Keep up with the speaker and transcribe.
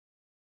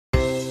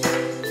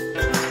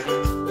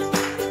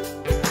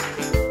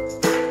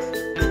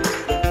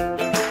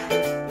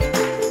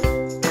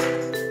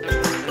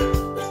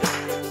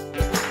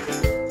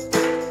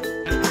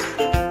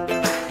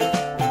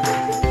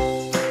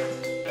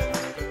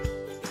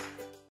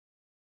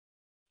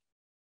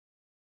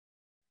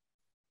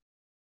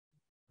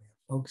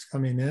Folks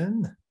coming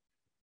in.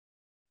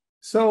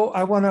 So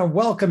I want to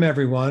welcome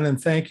everyone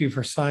and thank you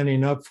for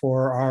signing up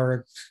for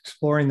our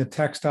Exploring the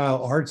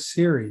Textile Arts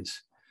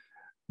series.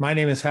 My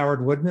name is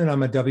Howard Woodman.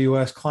 I'm a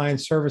WS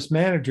Client Service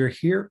Manager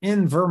here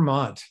in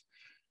Vermont.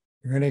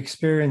 You're going to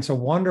experience a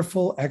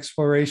wonderful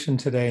exploration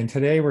today. And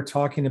today we're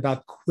talking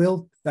about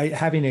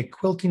having a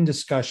quilting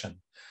discussion.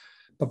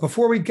 But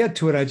before we get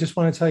to it, I just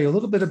want to tell you a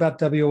little bit about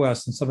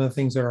WS and some of the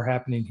things that are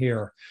happening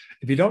here.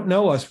 If you don't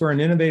know us, we're an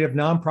innovative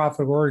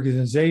nonprofit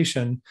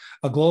organization,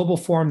 a global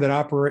firm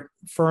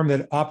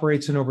that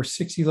operates in over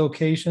 60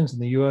 locations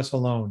in the US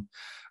alone.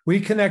 We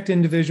connect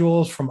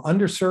individuals from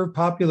underserved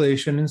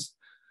populations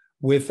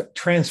with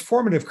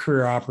transformative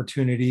career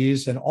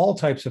opportunities in all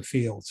types of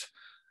fields,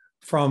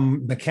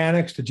 from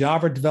mechanics to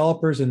Java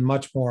developers and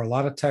much more. A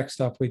lot of tech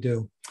stuff we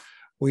do.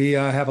 We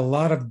have a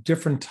lot of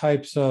different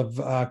types of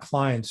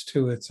clients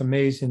too. It's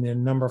amazing the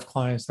number of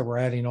clients that we're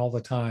adding all the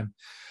time.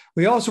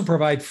 We also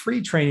provide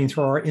free training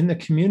through our In the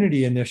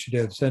Community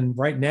initiatives. And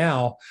right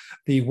now,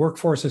 the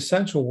Workforce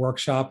Essential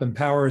Workshop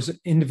empowers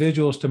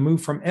individuals to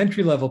move from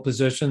entry-level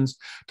positions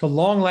to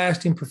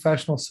long-lasting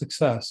professional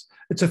success.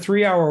 It's a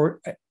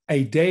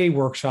 3-hour-a-day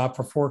workshop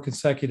for 4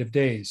 consecutive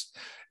days.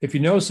 If you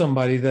know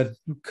somebody that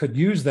could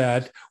use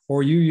that,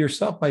 or you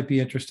yourself might be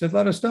interested,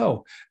 let us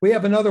know. We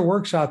have another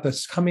workshop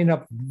that's coming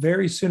up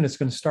very soon. It's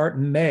going to start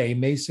in May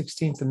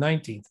 16th and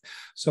 19th.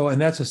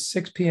 And that's a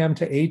 6 p.m.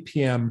 to 8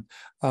 p.m.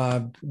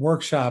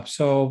 Workshop.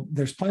 So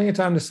there's plenty of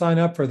time to sign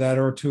up for that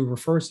or to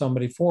refer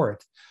somebody for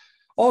it.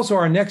 Also,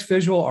 our next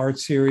visual art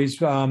series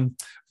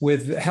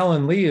with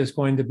Helen Lee is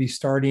going to be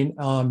starting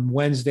on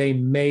Wednesday,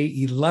 May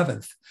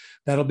 11th.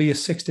 That'll be a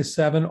 6 to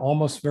 7,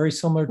 almost very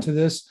similar to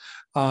this.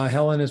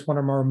 Helen is one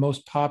of our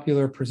most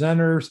popular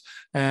presenters,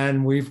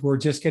 and we're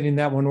just getting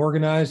that one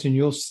organized, and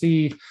you'll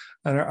see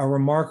a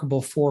remarkable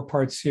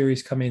 4-part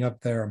series coming up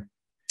there.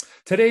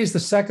 Today is the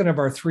second of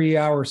our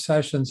 3-hour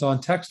sessions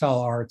on textile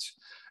arts,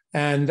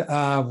 and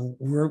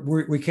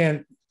we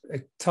can't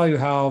tell you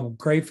how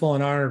grateful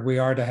and honored we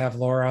are to have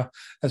Laura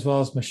as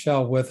well as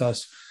Michelle with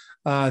us.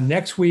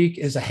 Next week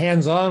is a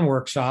hands-on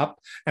workshop,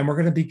 and we're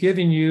going to be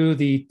giving you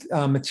the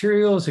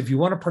materials if you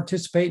want to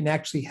participate and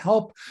actually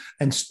help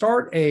and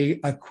start a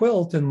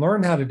quilt and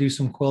learn how to do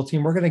some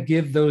quilting. We're going to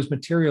give those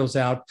materials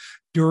out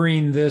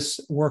during this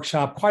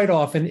workshop quite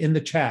often in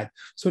the chat.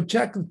 So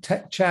check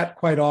the chat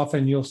quite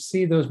often. You'll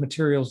see those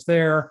materials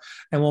there,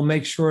 and we'll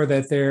make sure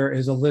that there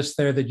is a list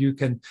there that you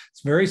can.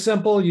 It's very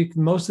simple.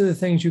 Most of the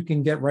things you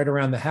can get right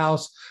around the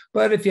house,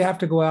 but if you have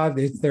to go out,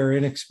 they're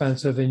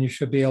inexpensive, and you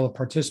should be able to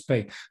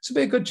participate. This will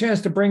be a good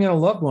chance to bring in a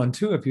loved one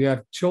too. If you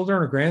have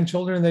children or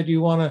grandchildren that you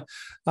want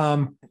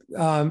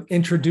to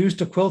introduce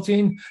to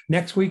quilting,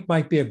 next week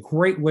might be a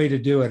great way to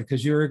do it,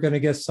 because you're going to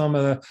get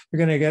you're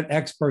going to get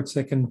experts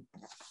that can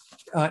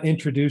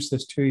introduce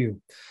this to you.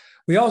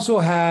 We also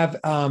have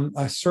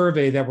a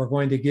survey that we're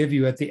going to give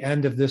you at the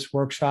end of this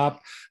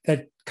workshop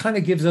that kind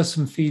of gives us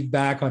some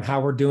feedback on how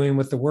we're doing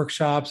with the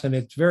workshops, and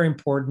it's very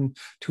important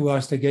to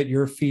us to get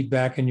your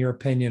feedback and your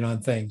opinion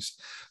on things.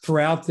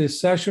 Throughout this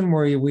session,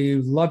 we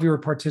love your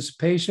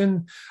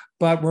participation,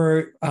 but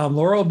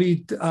Laura will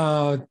be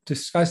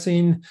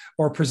discussing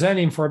or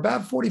presenting for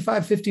about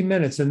 45, 50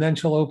 minutes, and then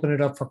she'll open it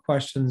up for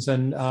questions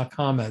and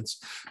comments.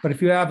 But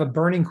if you have a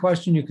burning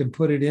question, you can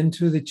put it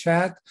into the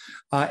chat.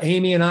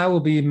 Amy and I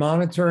will be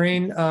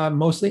monitoring,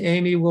 mostly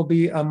Amy will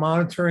be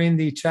monitoring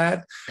the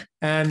chat,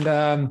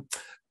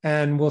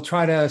 and we'll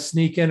try to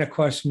sneak in a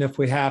question if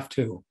we have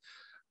to.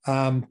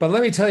 But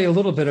let me tell you a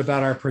little bit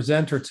about our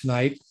presenter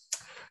tonight,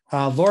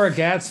 Laura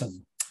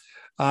Gadsden.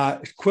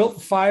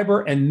 Quilt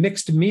fiber and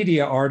mixed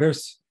media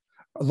artist,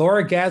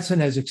 Laura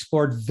Gadsden has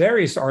explored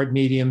various art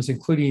mediums,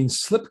 including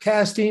slip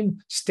casting,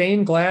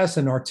 stained glass,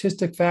 and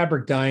artistic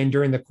fabric dyeing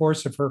during the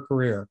course of her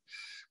career.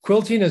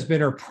 Quilting has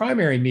been her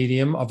primary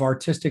medium of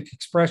artistic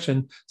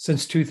expression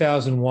since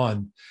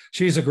 2001.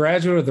 She is a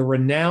graduate of the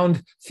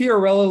renowned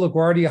Fiorello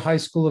LaGuardia High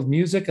School of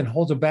Music and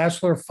holds a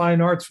Bachelor of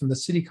Fine Arts from the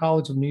City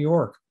College of New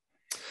York.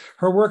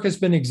 Her work has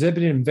been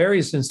exhibited in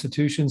various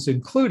institutions,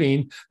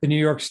 including the New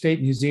York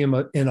State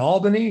Museum in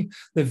Albany,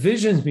 the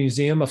Visions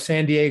Museum of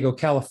San Diego,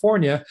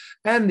 California,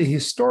 and the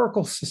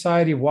Historical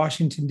Society of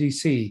Washington,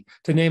 D.C.,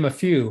 to name a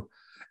few.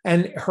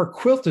 And her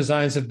quilt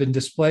designs have been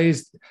displayed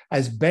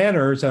as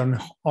banners on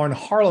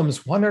Harlem's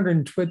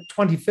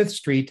 125th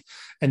Street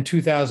in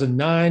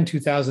 2009,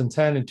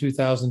 2010, and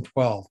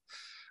 2012.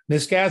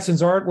 Ms.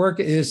 Gadsden's artwork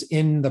is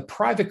in the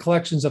private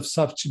collections of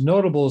such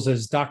notables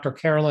as Dr.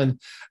 Carolyn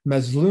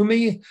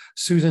Mazlumi,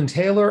 Susan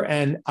Taylor,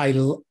 and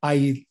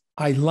Ilana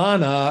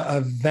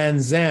Van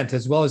Zandt,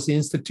 as well as the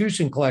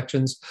institution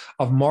collections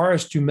of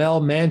Morris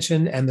Jumel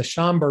Mansion and the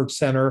Schomburg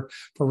Center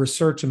for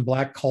Research in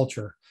Black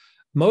Culture.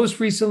 Most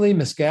recently,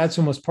 Ms.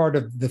 Gadsden was part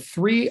of the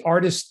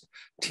 3-artist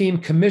team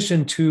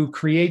commissioned to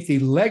create the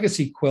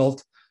Legacy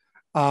Quilt,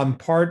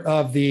 part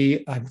of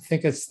the, I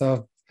think it's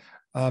the,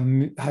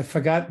 I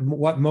forgot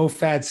what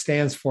MOFAD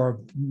stands for.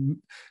 Do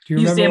you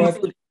remember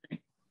what?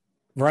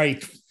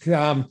 Right.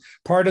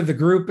 Part of the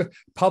group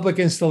Public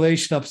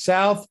Installation Up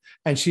South,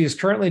 and she is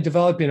currently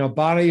developing a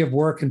body of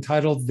work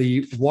entitled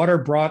The Water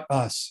Brought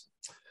Us.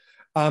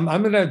 I'm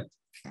going to,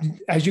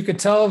 as you can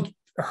tell,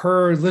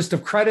 her list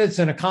of credits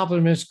and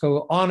accomplishments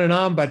go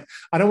on, but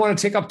I don't want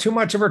to take up too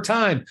much of her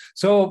time.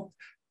 So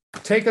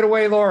take it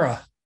away,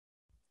 Laura.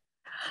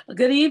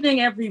 Good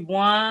evening,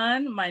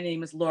 everyone. My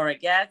name is Laura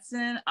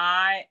Gatson.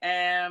 I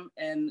am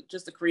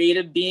just a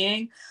creative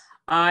being.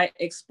 I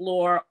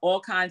explore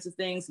all kinds of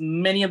things.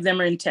 Many of them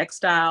are in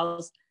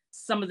textiles.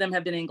 Some of them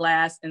have been in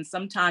glass, and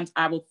sometimes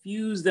I will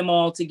fuse them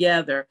all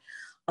together.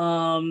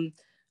 Behind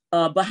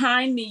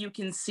me, you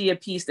can see a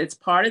piece that's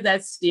part of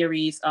that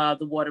series, The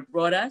Water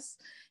Brought Us,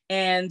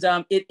 and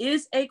it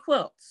is a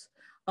quilt.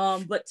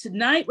 But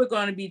tonight we're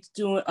going to be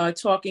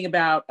talking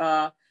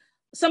about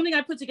something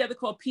I put together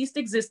called Pieced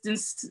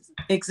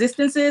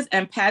Existences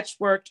and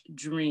Patchworked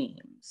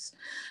Dreams.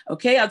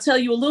 Okay, I'll tell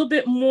you a little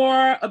bit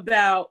more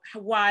about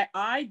why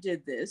I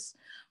did this,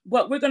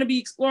 but we're going to be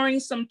exploring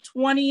some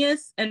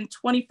 20th and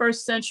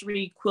 21st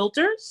century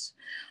quilters.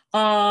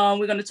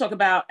 We're going to talk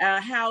about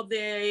how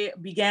they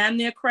began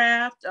their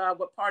craft,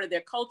 what part of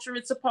their culture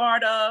it's a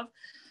part of.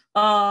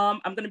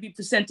 I'm going to be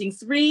presenting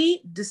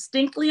 3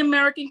 distinctly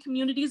American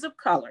communities of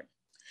color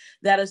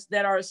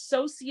that are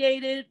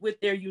associated with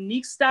their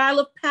unique style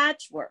of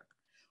patchwork,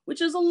 which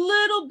is a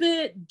little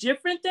bit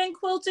different than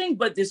quilting,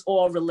 but it's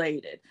all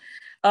related.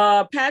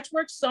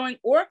 Patchwork, sewing,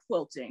 or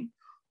quilting,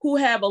 who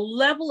have a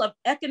level of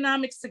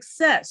economic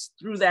success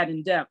through that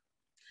endeavor.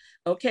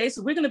 Okay,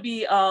 so we're going to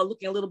be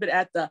looking a little bit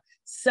at the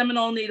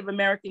Seminole Native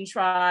American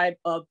tribe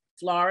of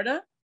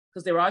Florida,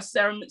 because there are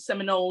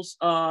Seminoles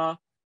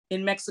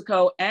in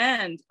Mexico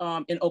and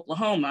in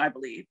Oklahoma, I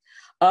believe.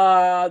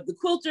 The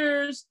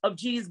quilters of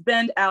Gee's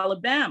Bend,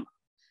 Alabama.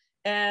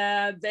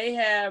 And they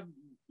have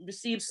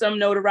received some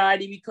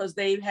notoriety because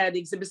they've had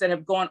exhibits that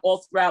have gone all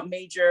throughout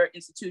major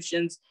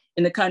institutions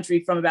in the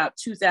country from about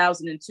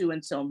 2002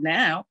 until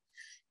now.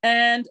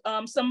 And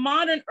some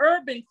modern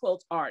urban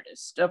quilt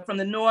artists from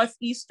the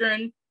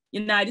Northeastern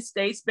United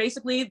States,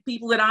 basically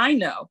people that I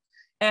know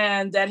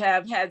and that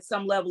have had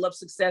some level of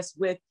success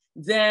with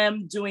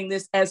them doing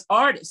this as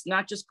artists,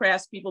 not just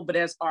craftspeople, but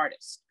as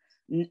artists.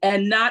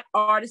 And not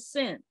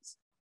artisans,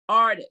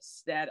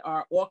 artists that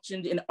are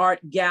auctioned in art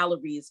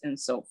galleries and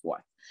so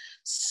forth.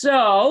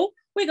 So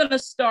we're going to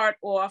start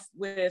off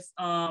with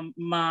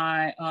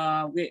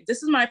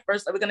this is my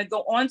first, we're going to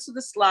go on to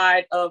the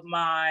slide of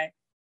my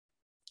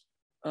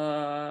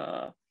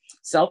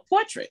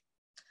self-portrait.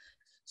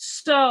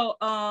 So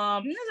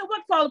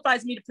what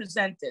qualifies me to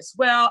present this?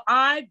 Well,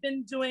 I've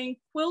been doing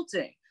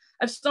quilting.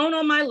 I've sewn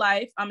all my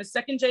life. I'm a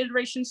second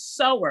generation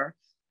sewer.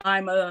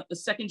 I'm a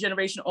second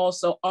generation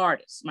also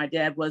artist. My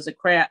dad was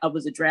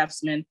a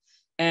draftsman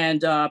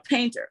and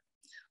painter.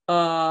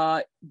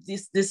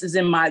 This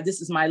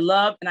is my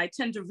love, and I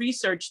tend to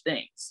research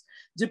things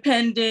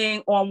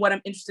depending on what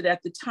I'm interested in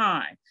at the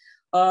time.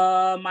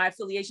 My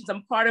affiliations,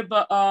 I'm part of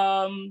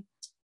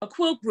a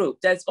quilt group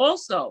that's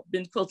also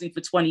been quilting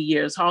for 20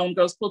 years, Harlem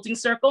Girls Quilting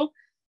Circle.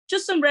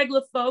 Just some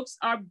regular folks.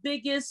 Our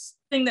biggest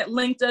thing that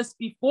linked us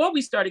before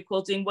we started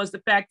quilting was the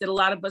fact that a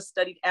lot of us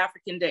studied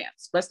African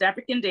dance, West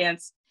African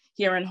dance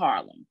here in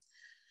Harlem.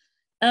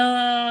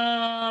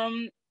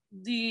 I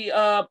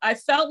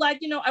felt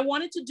like, I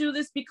wanted to do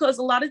this because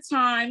a lot of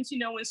times,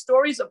 when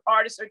stories of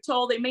artists are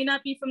told, they may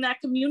not be from that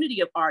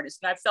community of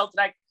artists. And I felt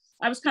that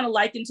I was kind of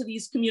likened to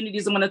these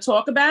communities I'm going to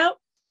talk about.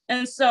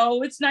 And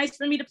so it's nice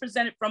for me to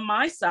present it from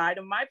my side,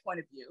 and my point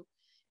of view.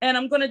 And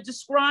I'm going to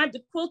describe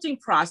the quilting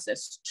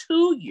process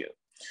to you.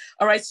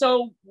 All right,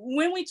 so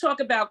when we talk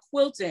about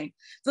quilting,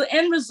 the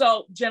end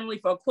result generally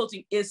for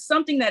quilting is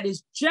something that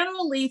is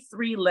generally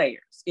 3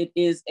 layers. It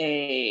is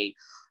a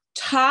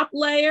top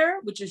layer,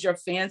 which is your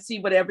fancy,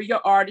 whatever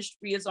your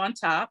artistry is on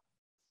top,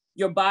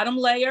 your bottom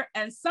layer,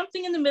 and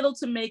something in the middle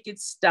to make it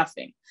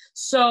stuffing.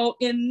 So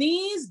in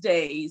these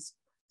days,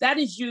 that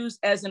is used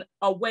as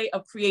a way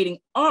of creating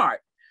art.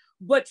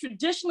 But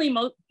traditionally,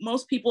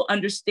 most people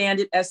understand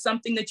it as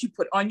something that you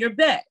put on your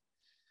bed.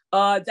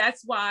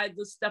 That's why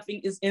the stuffing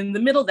is in the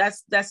middle.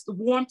 That's the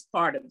warmth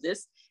part of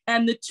this.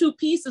 And the 2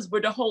 pieces were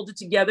to hold it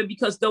together,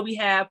 because though we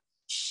have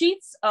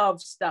sheets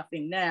of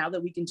stuffing now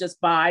that we can just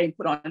buy and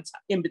put on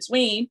in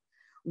between,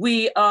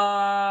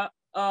 oh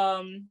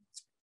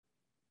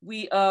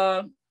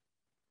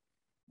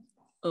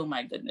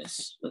my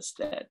goodness, what's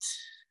that?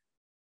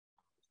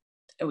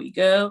 There we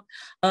go.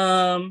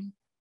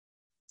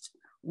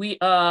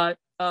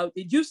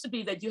 It used to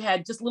be that you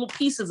had just little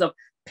pieces of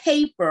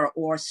paper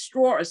or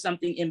straw or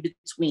something in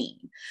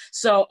between.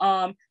 So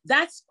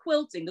that's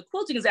quilting. The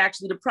quilting is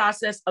actually the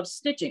process of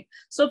stitching.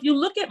 So if you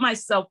look at my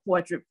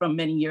self-portrait from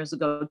many years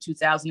ago,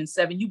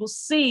 2007, you will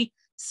see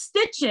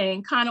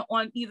stitching kind of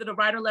on either the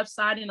right or left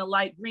side in a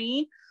light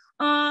green.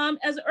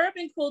 As an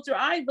urban quilter,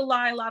 I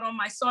rely a lot on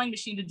my sewing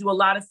machine to do a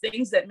lot of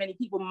things that many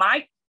people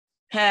might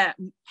have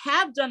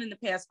done in the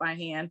past by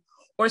hand,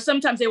 or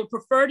sometimes they would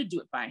prefer to do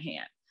it by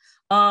hand.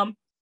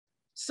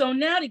 So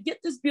now to get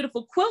this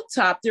beautiful quilt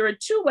top, there are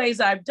 2 ways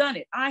I've done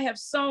it. I have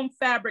sewn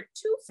fabric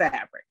to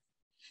fabric.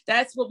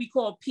 That's what we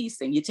call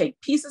piecing. You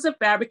take pieces of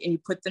fabric and you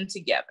put them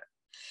together.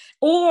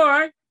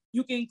 Or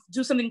you can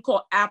do something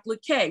called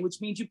applique,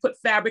 which means you put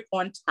fabric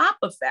on top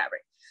of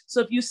fabric.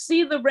 So if you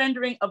see the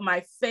rendering of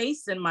my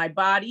face and my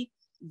body,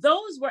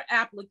 those were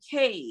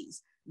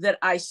appliques that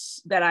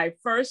I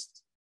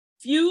first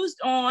fused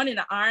on in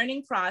an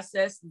ironing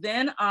process.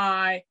 Then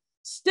I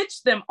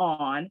stitched them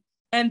on,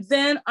 and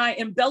then I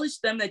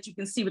embellished them, that you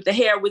can see with the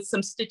hair, with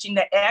some stitching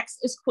that acts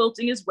as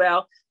quilting as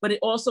well, but it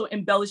also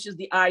embellishes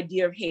the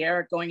idea of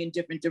hair going in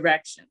different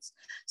directions.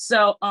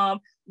 So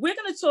we're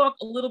going to talk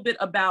a little bit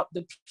about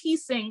the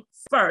piecing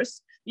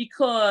first,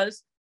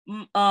 because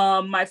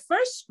my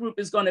first group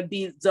is going to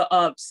be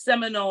the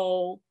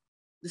Seminole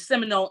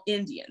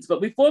Indians.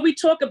 But before we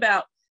talk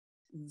about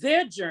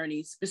their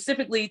journey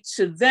specifically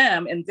to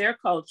them and their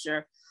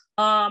culture,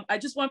 I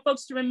just want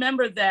folks to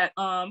remember that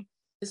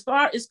as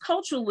far as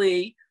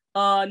culturally,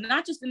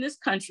 not just in this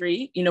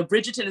country, you know,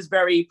 Bridgerton is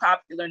very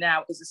popular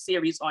now as a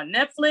series on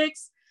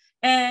Netflix.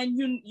 And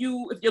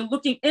if you're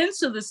looking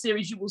into the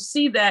series, you will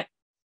see that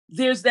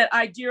there's that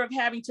idea of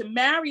having to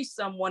marry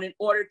someone in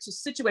order to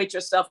situate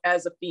yourself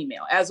as a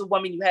female. As a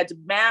woman, you had to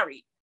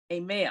marry a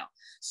male.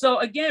 So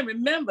again,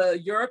 remember,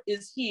 Europe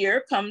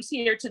comes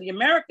here to the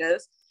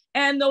Americas,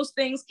 and those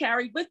things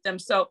carry with them.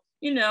 So,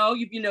 you know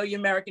your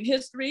American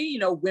history, you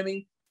know,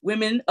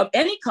 women of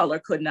any color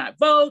could not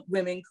vote,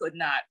 women could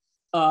not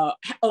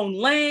own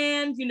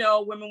land, you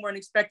know, women weren't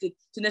expected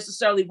to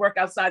necessarily work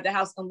outside the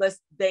house unless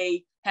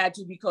they had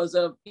to because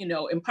of, you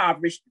know,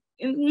 impoverished,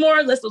 and more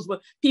or less those were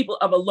people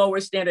of a lower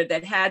standard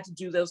that had to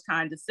do those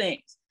kinds of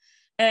things.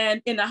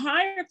 And in the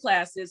higher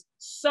classes,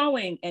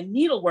 sewing and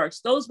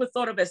needleworks, those were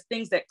thought of as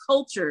things that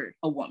cultured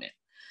a woman.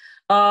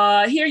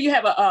 Here you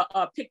have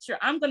a picture,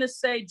 I'm going to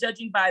say,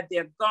 judging by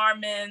their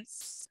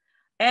garments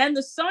and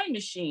the sewing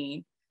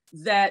machine,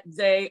 that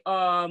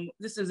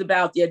this is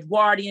about the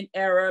Edwardian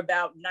era,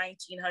 about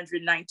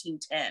 1900,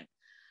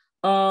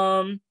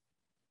 1910.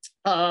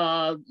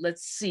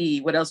 Let's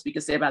see what else we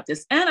can say about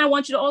this. And I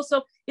want you to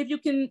also, if you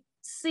can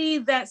see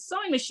that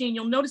sewing machine,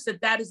 you'll notice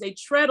that is a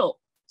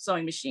treadle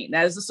sewing machine.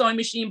 That is a sewing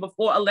machine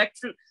before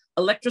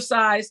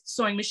electricized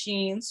sewing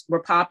machines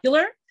were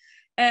popular.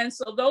 And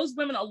so those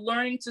women are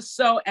learning to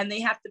sew, and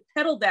they have to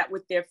pedal that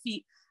with their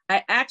feet.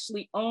 I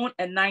actually own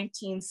a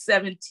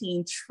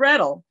 1917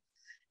 treadle,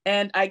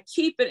 and I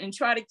keep it and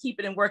try to keep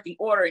it in working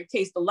order in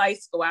case the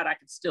lights go out. I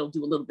can still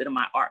do a little bit of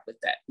my art with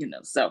that, you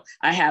know, so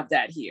I have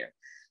that here.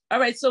 All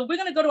right, so we're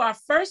gonna go to our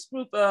first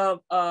group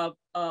of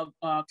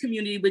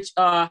community, which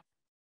are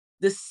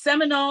the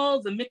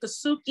Seminole, the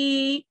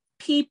Miccosukee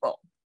people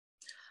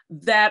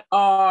that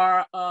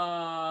are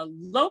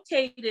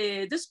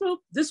located, this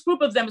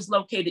group of them is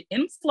located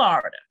in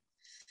Florida.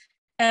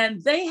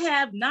 And they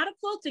have not a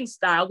quilting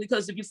style,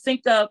 because if you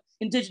think of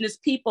indigenous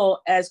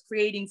people as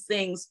creating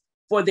things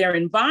for their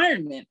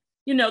environment,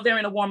 you know, they're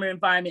in a warmer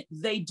environment,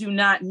 they do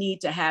not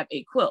need to have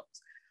a quilt.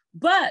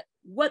 But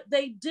what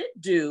they did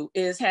do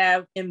is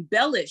have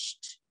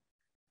embellished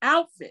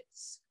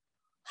outfits,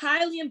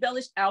 highly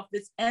embellished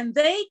outfits, and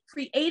they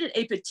created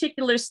a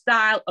particular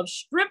style of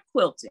strip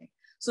quilting.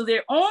 So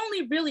they're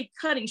only really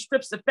cutting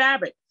strips of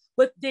fabric,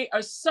 but they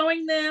are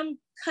sewing them,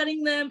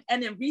 cutting them,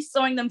 and then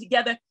resewing them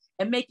together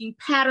and making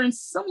patterns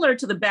similar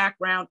to the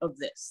background of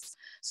this.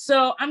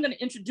 So I'm going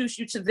to introduce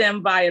you to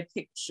them via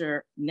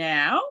picture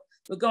now.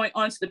 We're going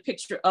on to the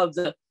picture of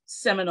the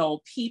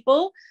Seminole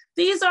people.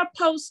 These are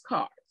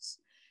postcards.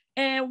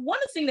 And one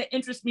of the things that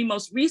interests me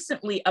most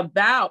recently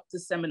about the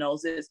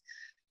Seminoles is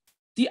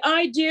the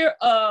idea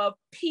of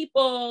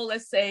people,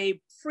 let's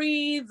say,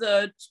 pre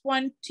the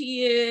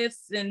 20th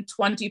and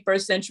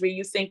 21st century.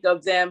 You think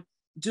of them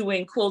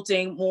doing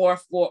quilting more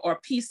or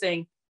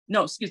piecing,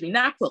 no, excuse me,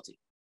 not quilting,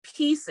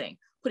 piecing,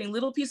 putting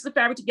little pieces of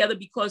fabric together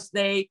because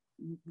they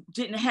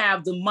didn't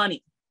have the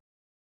money.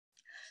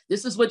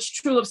 This is what's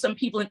true of some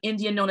people in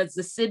India known as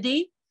the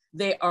Siddhi.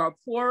 They are a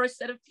poorer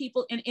set of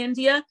people in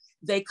India.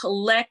 They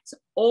collect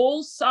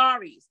old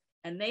saris,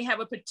 and they have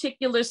a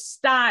particular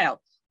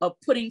style of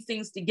putting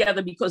things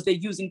together because they're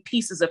using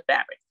pieces of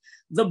fabric.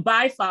 The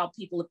Baifal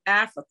people of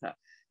Africa,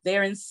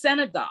 they're in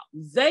Senegal.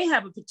 They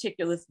have a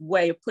particular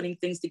way of putting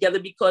things together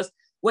because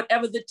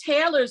whatever the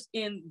tailors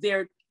in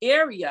their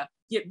area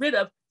get rid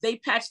of, they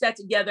patch that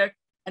together,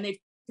 and they've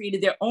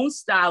created their own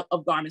style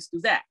of garments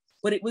through that.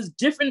 But it was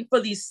different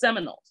for these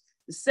Seminoles.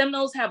 The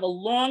Seminoles have a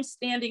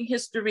long-standing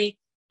history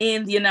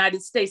in the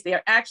United States. They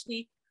are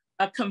actually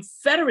a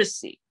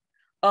confederacy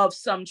of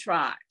some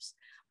tribes.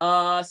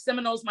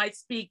 Seminoles might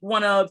speak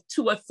one of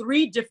 2 or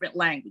 3 different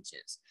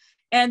languages.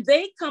 And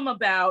they come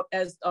about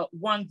as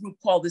one group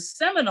called the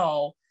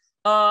Seminole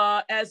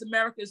as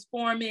America is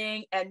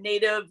forming and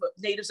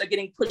natives are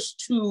getting pushed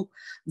to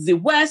the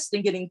west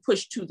and getting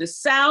pushed to the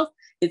south.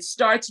 It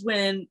starts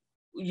when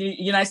the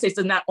United States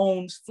does not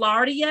own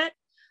Florida yet.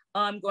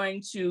 I'm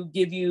going to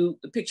give you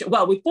the picture.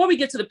 Well, before we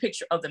get to the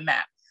picture of the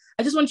map,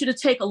 I just want you to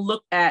take a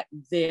look at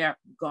their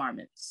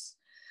garments.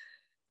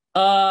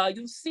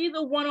 You'll see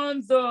the one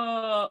on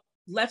the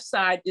left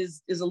side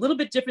is a little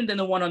bit different than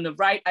the one on the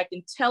right. I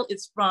can tell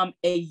it's from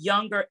a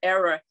younger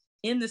era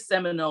in the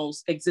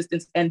Seminoles'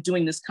 existence and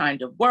doing this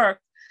kind of work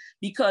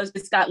because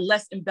it's got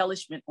less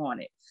embellishment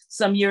on it.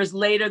 Some years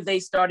later, they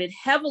started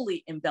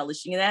heavily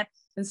embellishing that.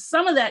 And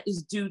some of that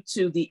is due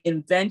to the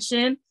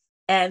invention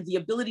and the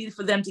ability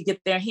for them to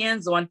get their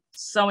hands on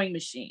sewing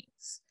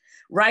machines.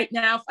 Right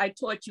now, if I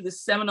taught you the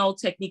Seminole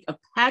technique of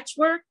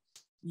patchwork,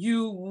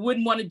 you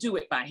wouldn't want to do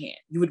it by hand.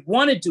 You would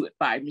want to do it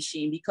by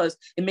machine because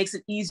it makes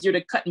it easier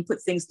to cut and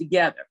put things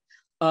together.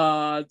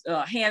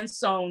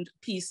 Hand-sewn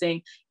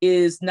piecing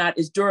is not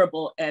as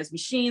durable as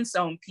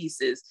machine-sewn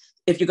pieces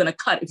if you're going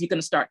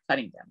to start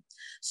cutting them.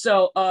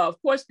 So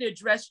of course their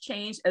dress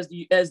changed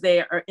as they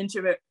are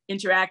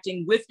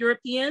interacting with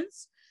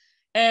Europeans.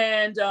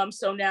 And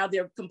so now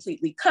they're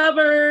completely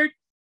covered.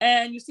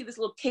 And you see this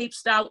little cape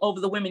style over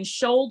the women's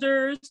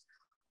shoulders.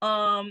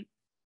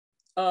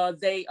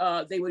 They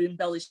would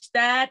embellish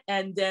that.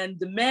 And then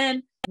the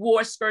men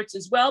wore skirts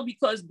as well,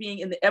 because being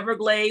in the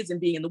Everglades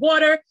and being in the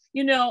water,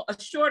 you know, a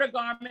shorter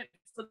garment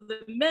for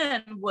the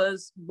men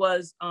was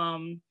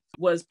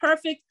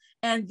perfect.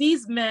 And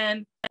these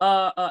men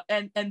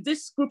and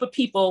this group of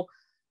people,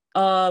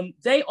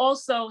 they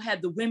also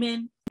had the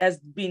women as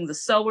being the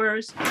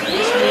sewers initially,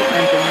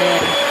 and the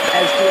men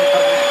as doing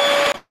other.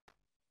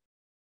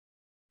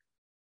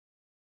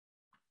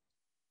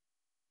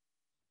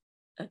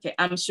 Okay,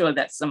 I'm sure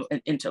that's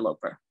an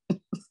interloper.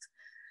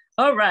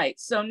 All right,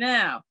 so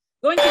now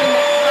going to the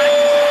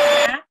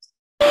next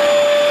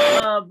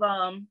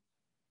slide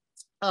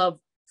of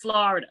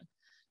Florida.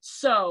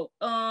 So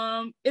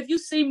if you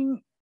see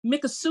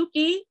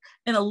Miccosukee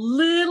in a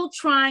little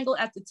triangle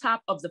at the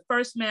top of the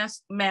first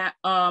map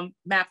on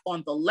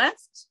the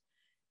left,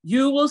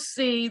 you will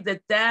see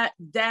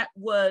that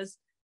was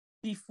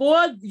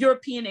before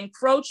European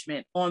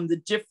encroachment on the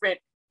different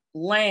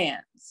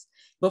lands.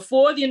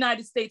 Before the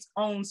United States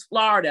owns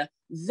Florida,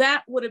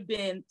 that would have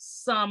been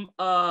some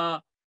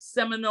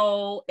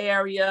Seminole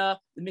area,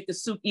 the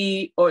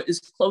Miccosukee, or is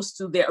close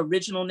to their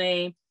original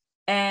name.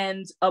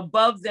 And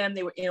above them,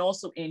 they were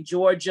also in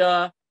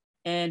Georgia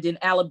and in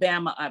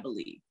Alabama, I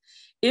believe.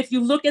 If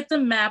you look at the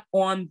map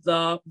on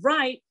the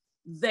right,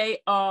 they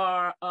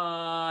are,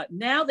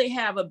 now they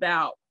have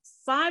about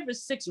 5 or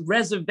 6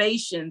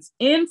 reservations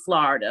in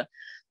Florida.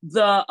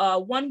 The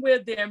one where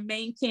their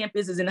main camp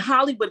is in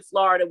Hollywood,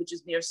 Florida, which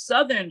is near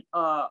southern,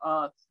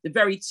 the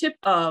very tip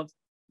of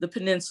the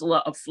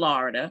peninsula of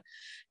Florida.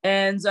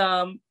 And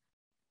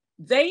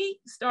they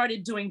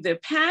started doing their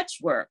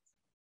patchwork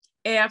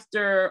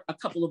after a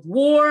couple of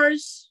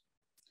wars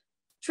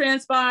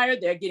transpired.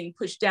 They're getting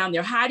pushed down.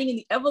 They're hiding in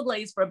the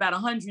Everglades for about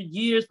 100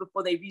 years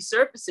before they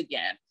resurface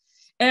again.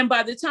 And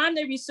by the time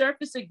they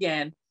resurface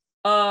again,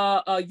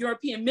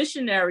 European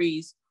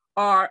missionaries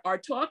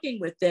are talking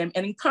with them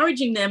and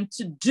encouraging them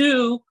to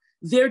do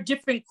their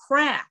different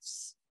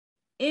crafts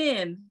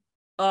with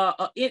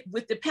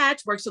the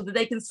patchwork so that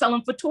they can sell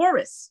them for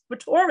tourists, for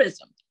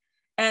tourism.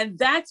 And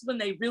that's when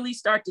they really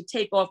start to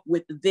take off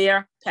with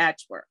their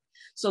patchwork.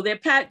 So they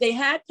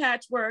had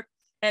patchwork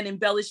and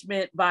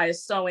embellishment via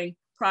sewing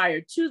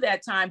prior to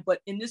that time, but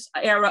in this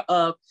era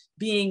of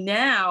being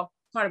now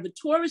part of a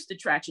tourist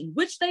attraction,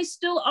 which they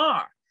still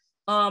are.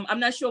 I'm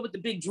not sure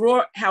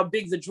what how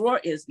big the drawer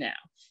is now.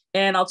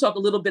 And I'll talk a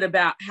little bit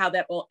about how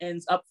that all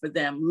ends up for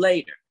them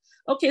later.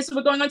 Okay, so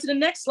we're going on to the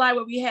next slide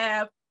where we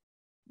have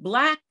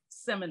Black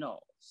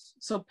Seminoles.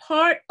 So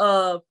part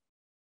of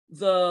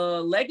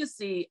the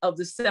legacy of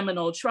the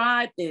Seminole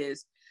tribe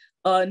is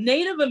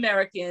Native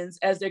Americans,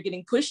 as they're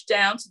getting pushed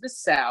down to the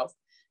South,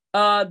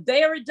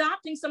 they are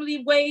adopting some of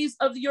the ways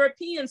of the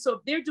Europeans. So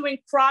if they're doing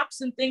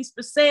crops and things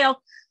for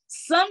sale,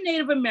 some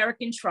Native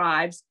American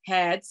tribes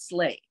had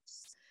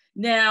slaves.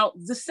 Now,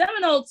 the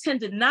Seminoles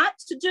tended not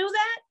to do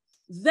that.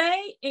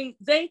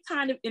 They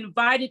kind of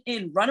invited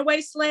in runaway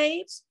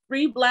slaves,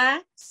 free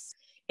Blacks,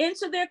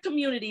 into their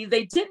community.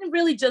 They didn't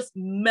really just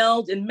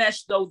meld and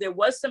mesh, though there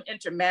was some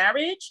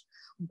intermarriage,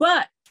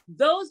 but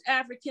those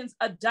Africans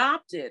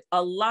adopted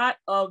a lot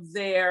of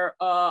their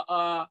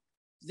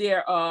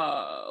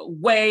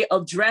way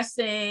of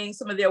dressing,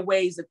 some of their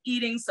ways of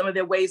eating, some of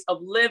their ways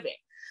of living.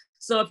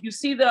 So if you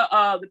see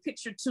the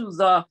picture to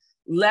the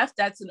left,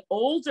 that's an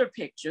older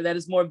picture that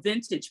is more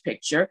vintage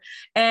picture,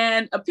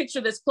 and a picture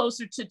that's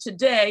closer to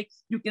today,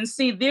 you can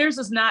see theirs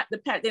is not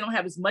they don't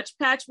have as much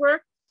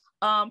patchwork.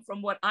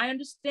 From what I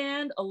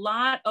understand, a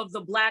lot of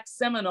the Black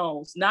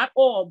Seminoles, not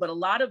all, but a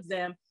lot of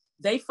them,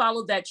 they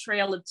followed that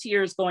Trail of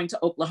Tears going to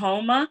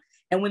Oklahoma.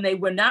 And when they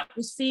were not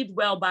received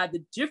well by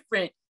the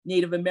different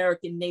Native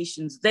American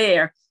nations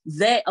there,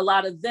 a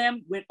lot of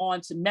them went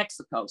on to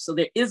Mexico. So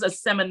there is a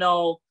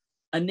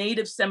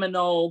Native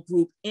Seminole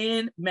group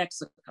in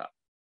Mexico.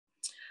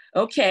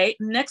 Okay,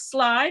 next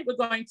slide, we're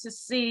going to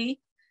see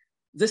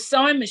the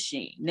sewing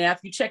machine. Now, if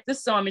you check the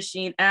sewing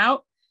machine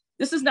out,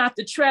 this is not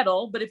the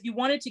treadle, but if you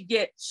wanted to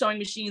get sewing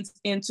machines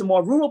into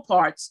more rural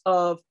parts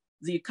of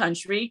the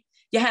country,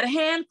 you had a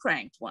hand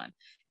cranked one.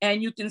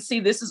 And you can see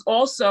this is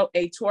also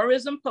a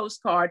tourism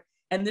postcard,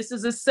 and this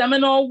is a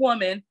Seminole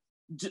woman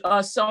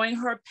sewing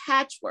her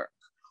patchwork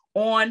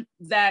on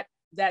that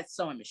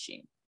sewing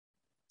machine.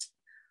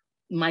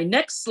 My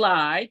next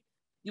slide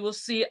you will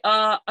see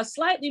a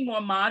slightly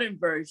more modern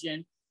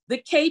version. The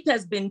cape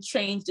has been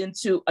changed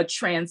into a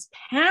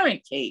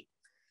transparent cape.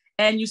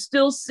 And you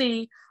still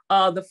see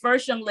the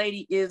first young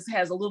lady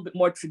has a little bit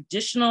more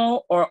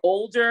traditional or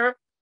older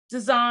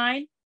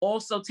design,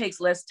 also takes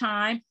less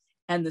time.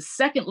 And the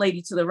second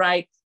lady to the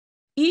right,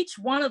 each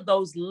one of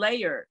those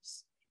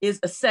layers is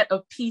a set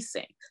of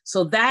piecing.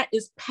 So that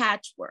is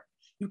patchwork.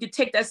 You could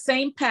take that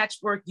same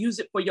patchwork, use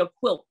it for your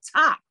quilt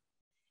top,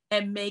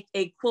 and make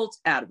a quilt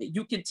out of it.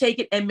 You can take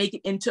it and make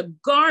it into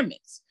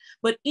garments.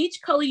 But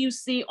each color you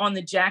see on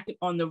the jacket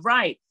on the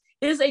right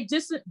is a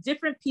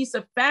different piece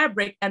of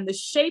fabric, and the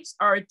shapes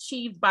are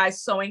achieved by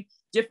sewing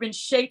different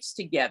shapes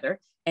together.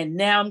 And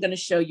now I'm going to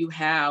show you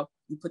how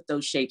you put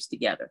those shapes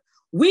together.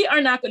 We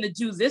are not going to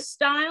do this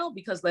style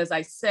because, as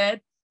I said,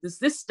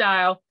 this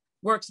style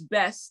works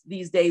best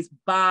these days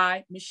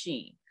by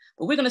machine.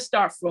 But we're going to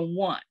start from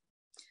one.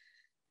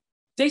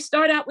 They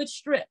start out with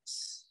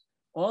strips.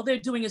 All they're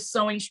doing is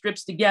sewing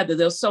strips together.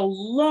 They'll sew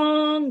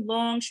long,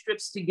 long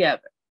strips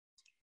together.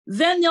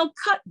 Then they'll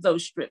cut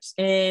those strips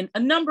in a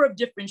number of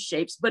different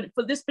shapes. But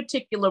for this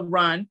particular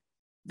run,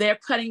 they're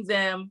cutting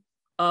them,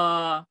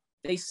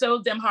 they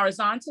sewed them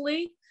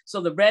horizontally. So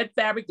the red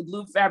fabric, the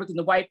blue fabric, and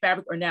the white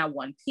fabric are now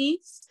one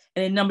piece.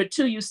 And in number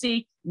two, you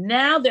see,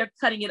 now they're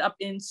cutting it up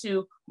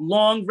into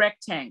long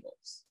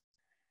rectangles.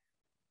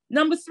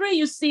 Number three,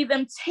 you see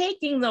them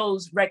taking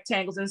those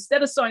rectangles,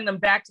 instead of sewing them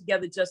back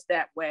together just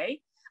that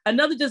way.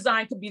 Another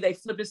design could be they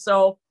flip it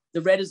so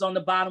the red is on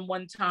the bottom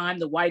one time,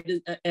 the white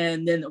is,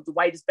 and then the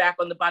white is back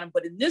on the bottom.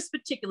 But in this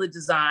particular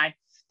design,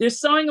 they're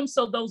sewing them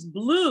so those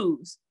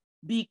blues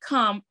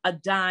become a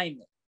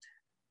diamond.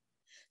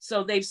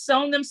 So they've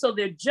sewn them so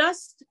they're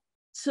just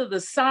to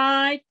the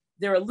side.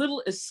 They're a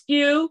little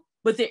askew,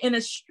 but they're in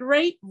a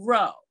straight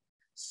row.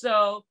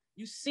 So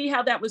you see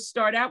how that would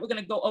start out. We're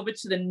going to go over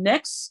to the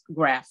next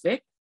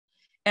graphic.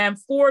 And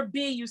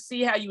 4B, you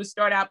see how you would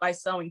start out by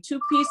sewing two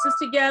pieces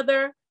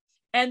together.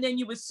 And then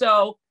you would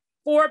sew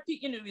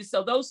you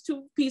sew those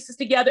two pieces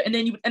together, and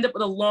then you would end up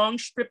with a long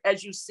strip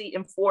as you see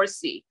in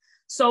 4C.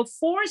 So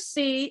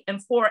 4C and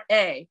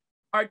 4A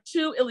are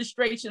two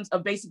illustrations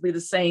of basically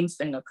the same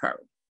thing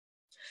occurring.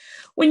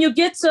 When you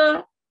get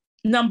to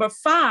number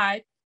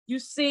 5, you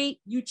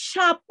see you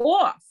chop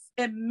off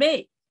and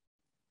make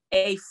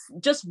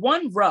just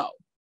one row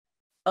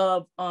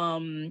of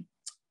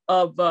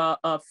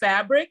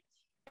fabric.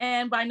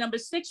 And by number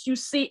 6, you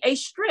see a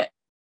strip.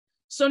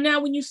 So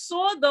now when you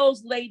saw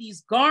those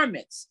ladies'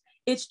 garments,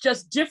 it's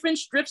just different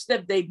strips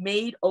that they've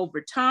made over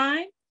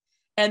time,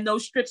 and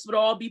those strips would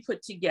all be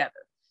put together.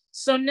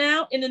 So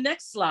now in the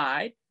next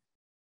slide,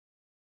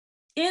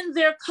 in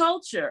their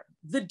culture,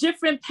 the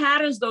different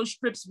patterns those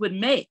strips would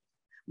make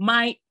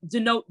might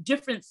denote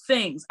different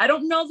things. I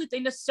don't know that they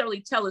necessarily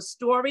tell a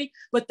story,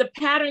 but the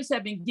patterns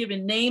have been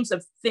given names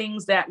of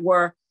things that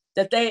were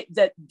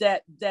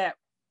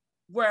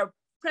were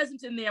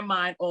present in their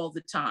mind all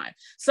the time.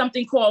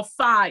 Something called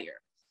fire,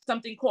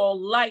 something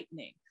called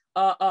lightning.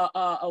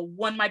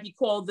 One might be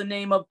called the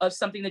name of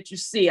something that you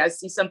see. I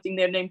see something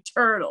there named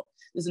turtle.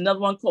 There's another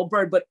one called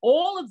bird. But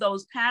all of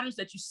those patterns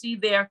that you see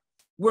there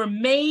were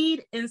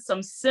made in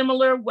some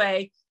similar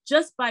way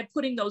just by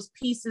putting those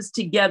pieces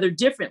together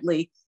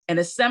differently and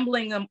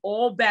assembling them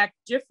all back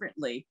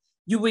differently.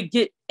 You would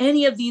get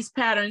any of these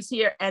patterns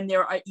here, and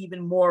there are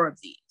even more of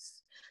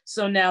these.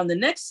 So now in the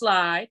next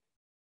slide,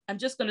 I'm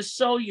just going to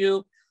show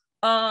you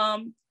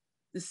the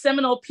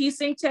Seminole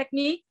piecing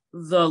technique.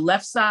 The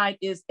left side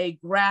is a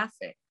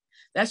graphic.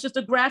 That's just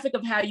a graphic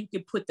of how you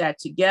can put that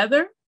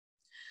together.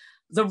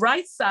 The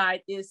right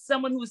side is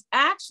someone who's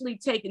actually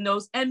taken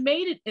those and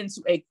made it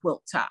into a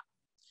quilt top.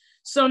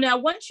 So now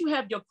once you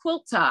have your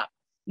quilt top,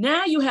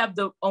 now you have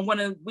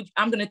which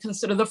I'm going to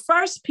consider the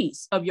first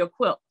piece of your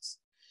quilts.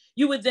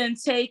 You would then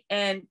take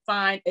and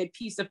find a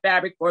piece of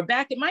fabric for a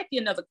back. It might be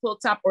another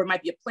quilt top, or it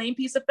might be a plain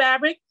piece of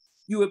fabric.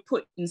 You would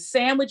put and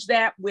sandwich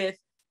that with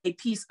a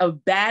piece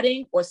of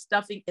batting or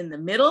stuffing in the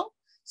middle.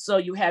 So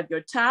you have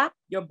your top,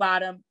 your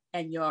bottom,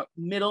 and your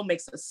middle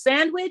makes a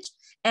sandwich.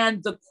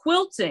 And the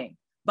quilting,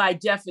 by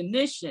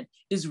definition,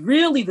 is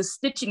really the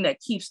stitching that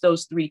keeps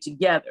those three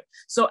together.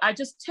 So I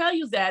just tell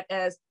you that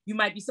as you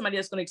might be somebody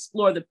that's going to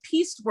explore the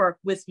piecework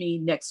with me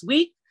next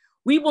week.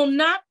 We will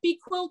not be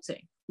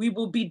quilting. We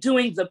will be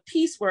doing the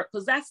piecework,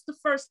 because that's the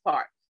first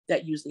part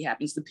that usually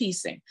happens, the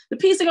piecing. The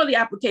piecing or the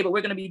applique, but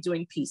we're going to be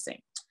doing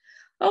piecing.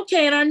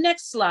 Okay, in our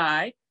next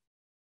slide,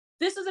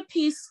 this is a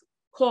piece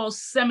called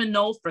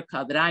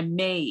Seminolfrica that I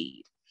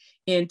made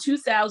in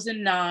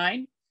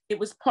 2009. It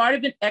was part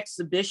of an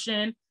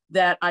exhibition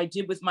that I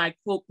did with my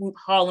quilt group,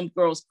 Harlem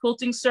Girls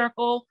Quilting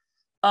Circle.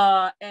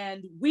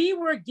 And we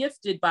were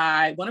gifted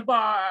by one of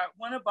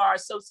our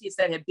associates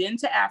that had been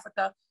to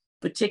Africa,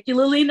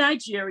 particularly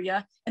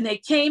Nigeria. And they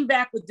came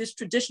back with this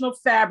traditional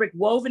fabric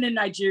woven in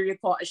Nigeria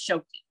called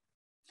ashoke.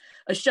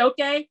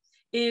 Ashoke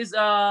is,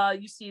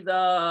 you see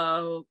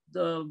the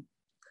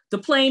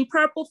plain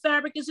purple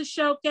fabric is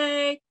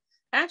ashoke.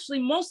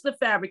 Actually, most of the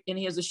fabric in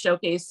here is ashoke,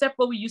 except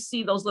for where you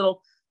see those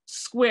little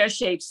square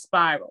shaped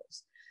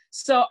spirals.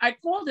 So I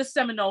called it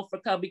Seminole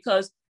Fricka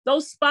because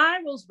those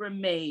spirals were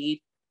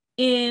made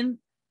in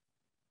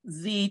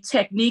the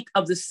technique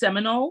of the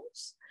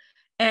Seminoles.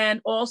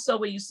 And also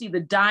where you see the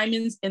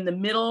diamonds in the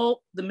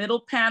middle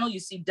panel, you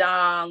see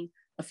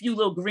a few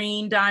little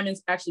green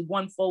diamonds, actually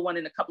one full one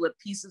and a couple of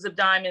pieces of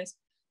diamonds.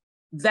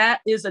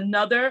 That is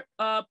another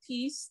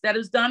piece that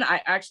is done.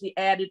 I actually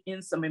added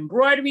in some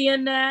embroidery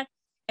in that.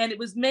 And it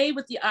was made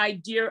with the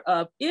idea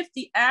of if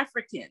the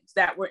Africans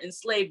that were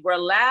enslaved were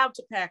allowed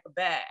to pack a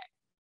bag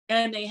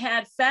and they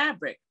had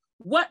fabric,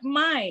 what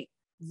might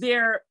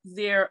their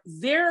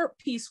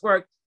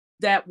piecework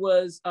that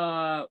was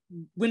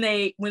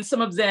when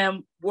some of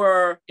them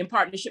were in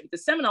partnership with the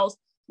Seminoles,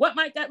 what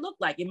might that look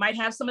like? It might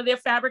have some of their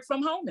fabric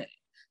from home in it.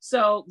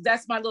 So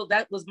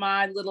that was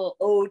my little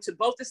ode to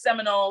both the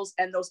Seminoles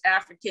and those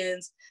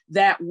Africans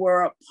that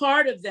were a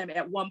part of them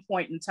at one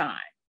point in time.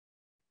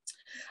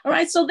 All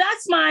right, so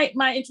that's my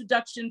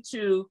introduction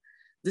to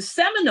the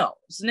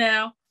Seminoles.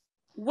 Now,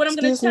 what I'm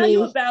going to tell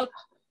you about.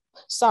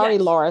 Sorry,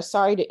 yes. Laura,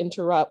 sorry to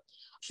interrupt.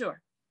 Sure.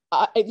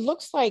 It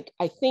looks like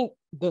I think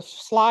the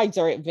slides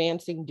are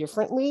advancing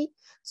differently.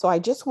 So I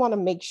just want to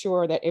make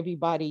sure that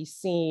everybody's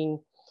seeing,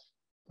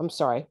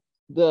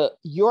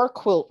 your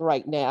quilt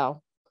right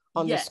now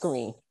on the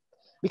screen.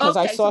 Because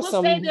I saw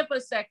so we'll stay there for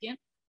a second.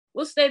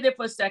 We'll stay there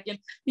for a second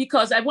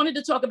because I wanted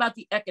to talk about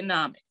the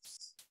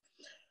economics.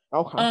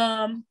 Okay.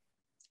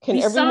 Can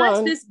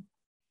everyone,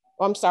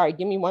 I'm sorry,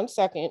 give me 1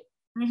 second.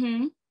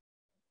 Mm-hmm.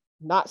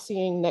 Not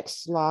seeing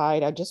next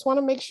slide. I just want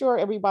to make sure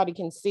everybody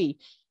can see.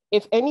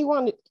 If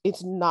anyone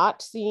is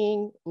not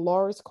seeing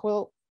Laura's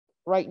quilt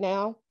right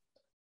now.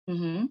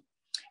 Mm-hmm.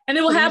 And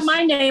it will have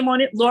my name on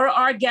it. Laura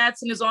R.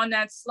 Gatson is on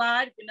that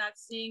slide. If you're not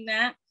seeing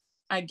that,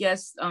 I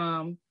guess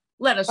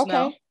let us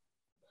know.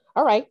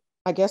 All right.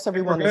 I guess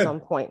everyone is on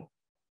point.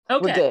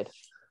 Okay. We're good.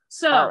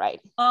 So all right.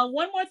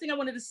 One more thing I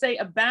wanted to say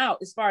about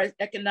as far as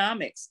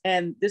economics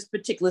and this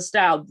particular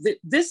style.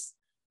 This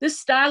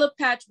style of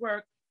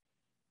patchwork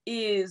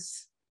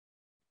is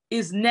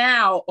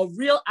now a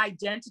real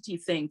identity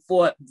thing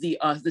for the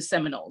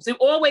Seminoles. It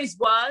always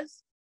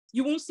was.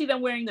 You won't see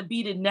them wearing the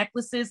beaded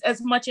necklaces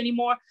as much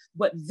anymore,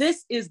 but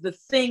this is the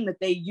thing that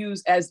they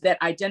use as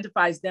that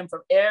identifies them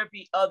from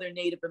every other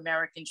Native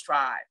American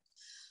tribe.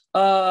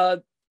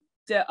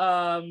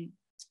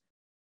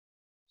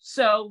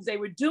 So they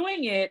were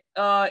doing it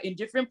in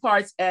different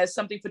parts as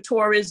something for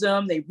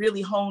tourism. They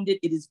really honed it.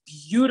 It is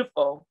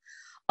beautiful.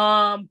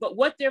 But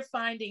what they're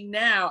finding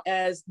now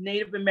as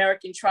Native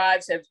American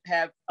tribes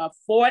have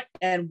fought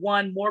and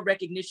won more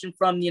recognition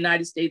from the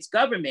United States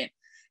government,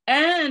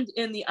 and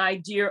in the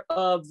idea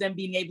of them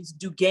being able to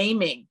do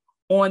gaming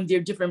on their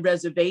different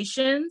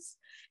reservations.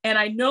 And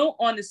I know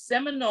on the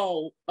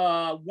Seminole,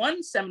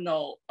 one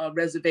Seminole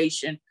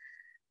reservation,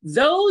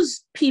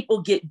 those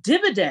people get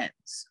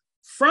dividends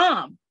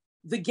from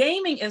the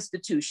gaming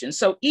institution.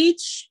 So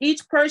each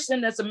person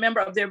that's a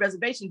member of their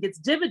reservation gets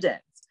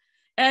dividends.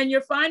 And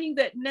you're finding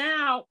that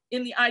now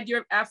in the idea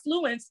of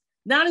affluence,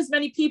 not as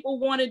many people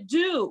want to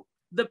do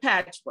the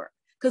patchwork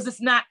because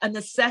it's not a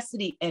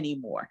necessity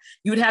anymore.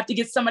 You would have to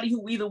get somebody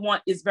who either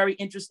is very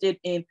interested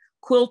in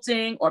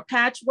quilting or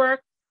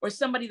patchwork, or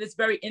somebody that's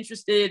very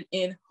interested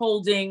in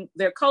holding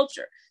their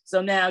culture.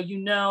 So now you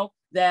know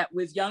that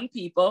with young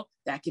people,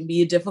 that can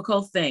be a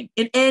difficult thing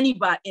in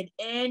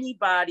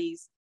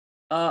anybody's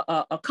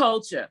a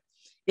culture.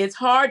 It's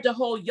hard to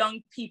hold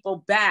young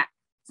people back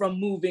from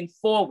moving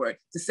forward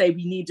to say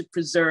we need to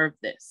preserve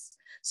this.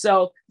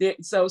 So there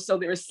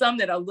are some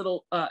that are a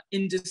little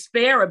in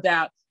despair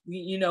about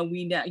we now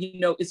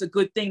it's a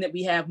good thing that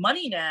we have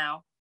money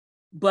now,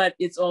 but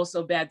it's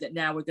also bad that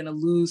now we're going to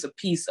lose a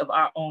piece of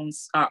our own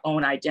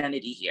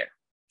identity here.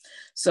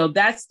 So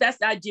that's the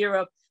idea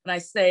of when I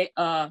say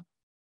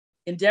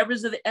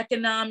endeavors of the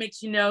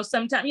economics.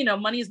 Sometimes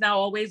money is not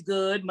always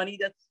good. Money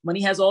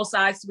has all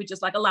sides to it,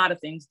 just like a lot of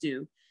things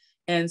do.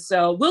 And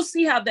so we'll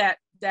see how that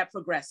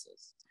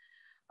progresses.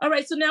 All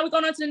right, so now we're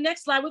going on to the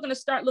next slide. We're going to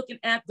start looking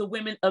at the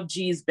women of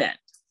Gee's Bend.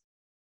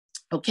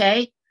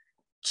 Okay,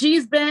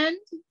 Gee's Bend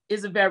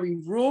is a very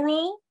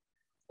rural,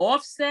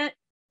 offset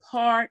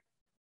part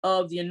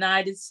of the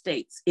United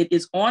States. It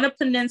is on a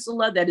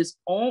peninsula that is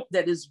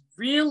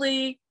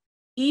really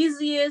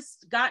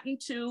easiest gotten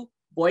to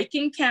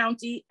Boykin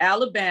County,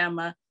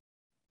 Alabama,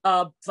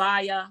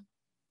 via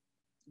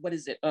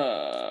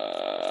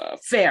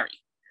ferry.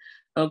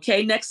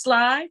 Okay, next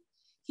slide.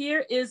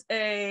 Here is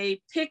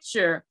a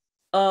picture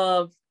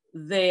of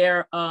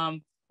their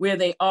where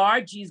they are.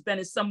 Gee's Bend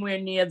is somewhere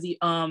near the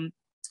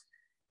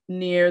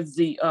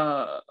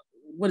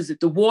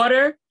the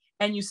water,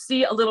 and you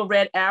see a little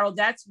red arrow.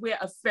 That's where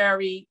a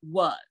ferry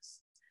was.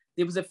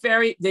 There was a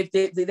ferry.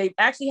 They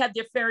actually had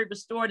their ferry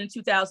restored in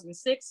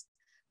 2006,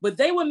 but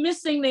they were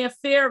missing their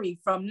ferry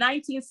from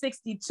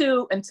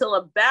 1962 until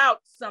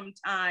about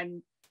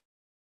sometime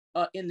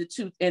in the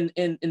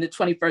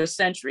 21st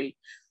century,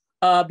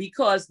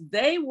 because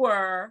they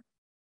were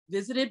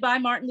visited by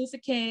Martin Luther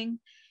King.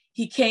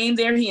 He came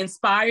there. He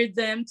inspired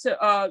them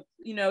to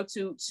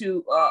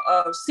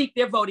seek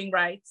their voting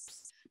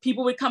rights,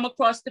 people would come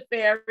across the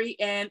ferry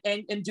and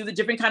do the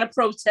different kind of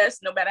protests,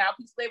 no matter how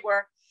peaceful they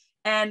were.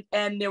 And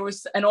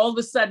all of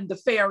a sudden the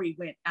ferry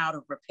went out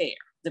of repair.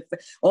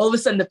 All of a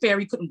sudden the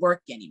ferry couldn't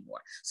work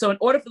anymore. So in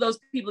order for those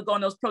people to go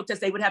on those protests,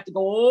 they would have to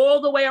go all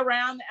the way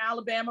around the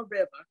Alabama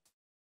River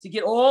to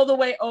get all the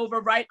way over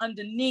right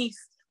underneath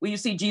where you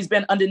see Gee's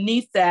Bend.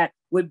 Underneath that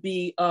would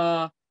be,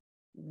 I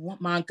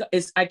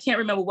can't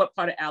remember what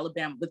part of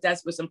Alabama, but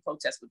that's where some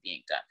protests were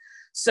being done.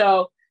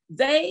 So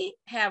they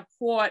have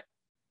caught,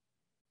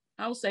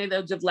 I will say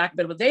they're just lack of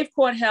better, but they've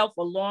caught hell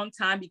for a long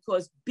time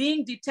because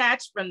being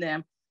detached from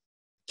them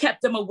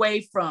kept them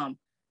away from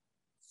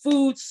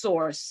food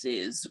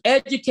sources,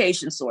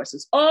 education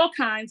sources, all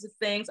kinds of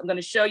things. I'm going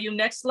to show you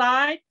next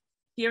slide.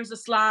 Here's a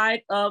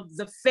slide of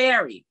the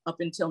ferry up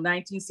until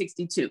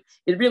 1962.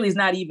 It really is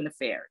not even a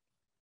ferry.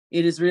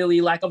 It is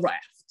really like a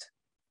raft.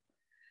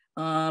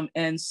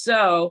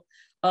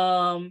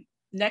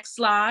 Next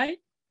slide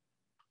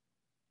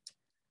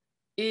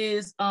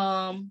is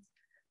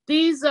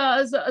is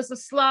a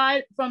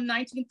slide from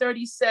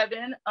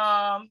 1937.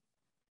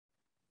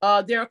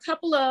 There are a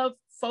couple of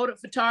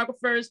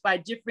photographers by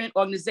different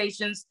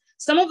organizations,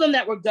 some of them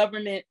that were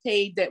government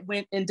paid, that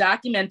went and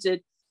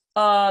documented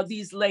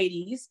these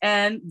ladies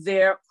and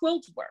their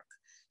quilt work.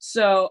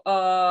 So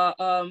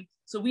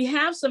we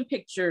have some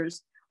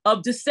pictures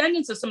of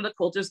descendants of some of the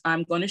quilters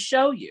I'm going to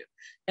show you.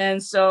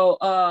 And so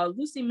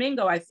Lucy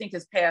Mingo, I think,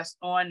 has passed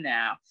on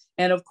now.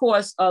 And of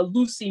course,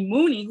 Lucy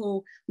Mooney,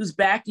 whose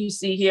back you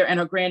see here, and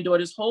her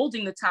granddaughter's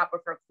holding the top of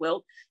her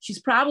quilt. She's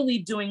probably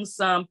doing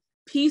some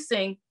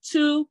piecing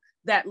to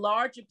that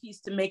larger piece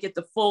to make it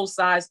the full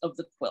size of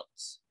the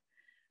quilts.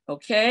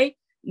 Okay,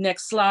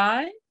 next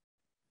slide.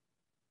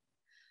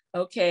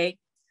 Okay,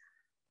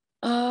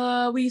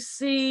 we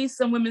see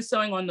some women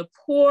sewing on the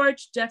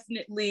porch.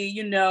 Definitely,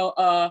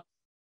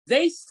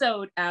 they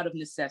sewed out of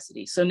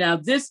necessity. So now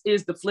this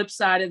is the flip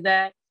side of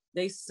that.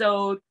 They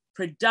sewed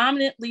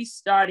predominantly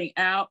starting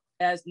out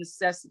as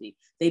necessity.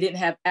 They didn't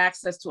have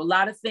access to a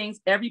lot of things.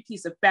 Every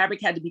piece of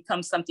fabric had to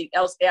become something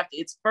else after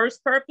its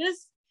first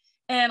purpose.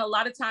 And a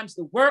lot of times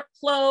the work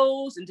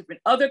clothes and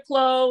different other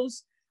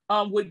clothes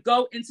would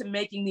go into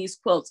making these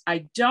quilts.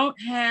 I don't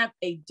have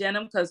a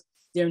denim because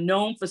they're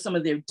known for some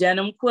of their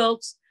denim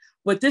quilts,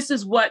 but this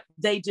is what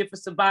they did for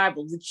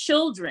survival. The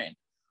children,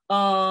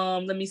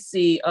 let me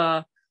see,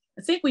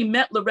 I think we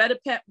met Loretta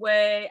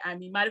Petway.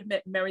 We might have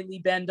met Mary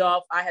Lee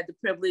Bendoff. I had the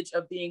privilege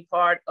of being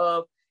part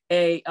of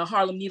a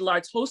Harlem Needle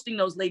Arts, hosting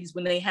those ladies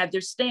when they had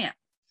their stamp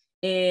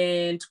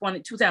in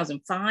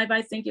 2005,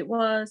 I think it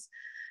was.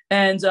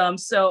 And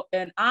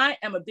I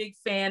am a big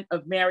fan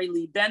of Mary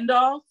Lee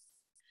Bendoff.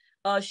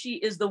 She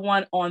is the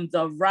one on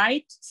the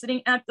right,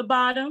 sitting at the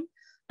bottom.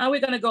 We're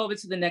going to go over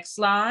to the next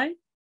slide.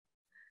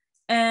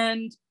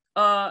 And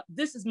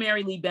this is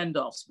Mary Lee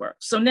Bendoff's work.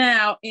 So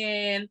now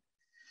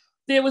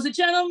there was a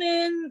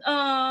gentleman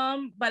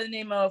by the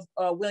name of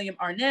William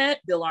Arnett,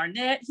 Bill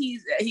Arnett.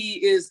 He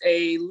is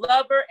a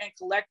lover and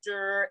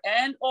collector,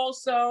 and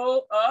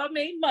also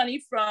made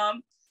money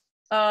from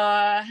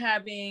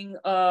having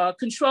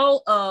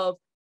control of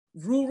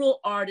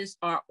rural artist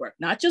artwork,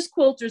 not just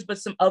quilters, but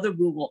some other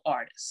rural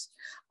artists.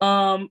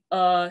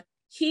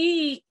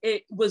 He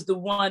was the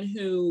one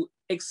who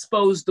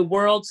exposed the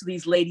world to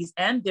these ladies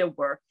and their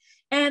work,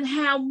 and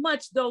how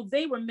much, though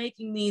they were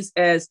making these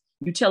as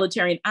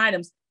utilitarian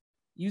items,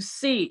 you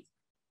see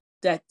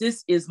that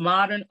this is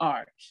modern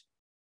art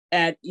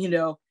in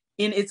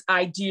its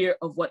idea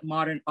of what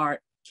modern art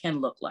can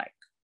look like.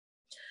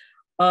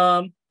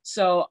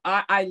 So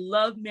I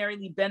love Mary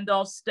Lee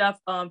Bendoff's stuff.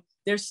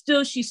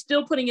 She's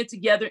still putting it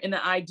together in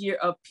the idea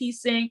of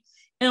piecing.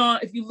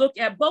 If you look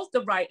at both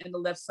the right and the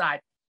left side,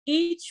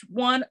 each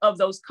one of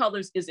those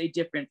colors is a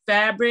different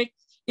fabric.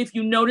 If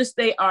you notice,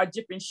 they are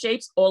different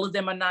shapes. All of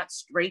them are not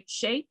straight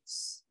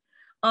shapes.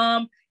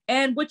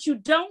 And what you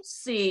don't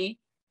see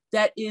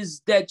that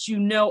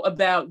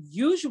about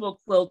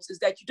usual quilts is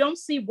that you don't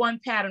see one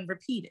pattern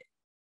repeated.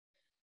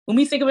 When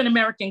we think of an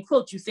American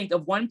quilt, you think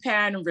of one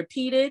pattern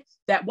repeated.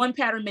 That one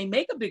pattern may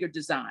make a bigger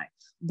design,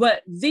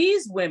 but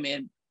these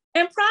women,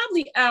 and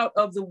probably out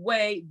of the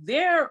way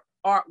their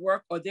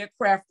artwork or their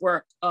craft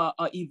work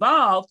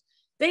evolved,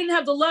 they didn't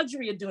have the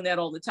luxury of doing that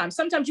all the time.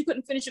 Sometimes you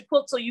couldn't finish a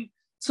quilt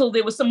till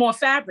there was some more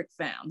fabric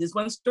found. There's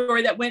one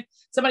story that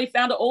somebody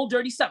found an old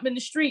dirty something in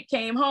the street,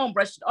 came home,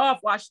 brushed it off,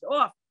 washed it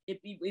off.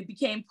 It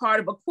became part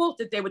of a quilt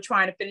that they were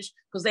trying to finish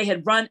because they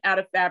had run out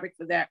of fabric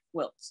for that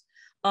quilt.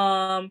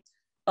 I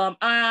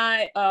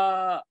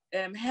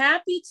am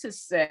happy to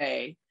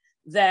say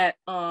that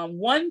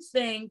one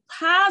thing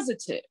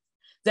positive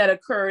that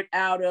occurred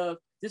out of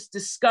this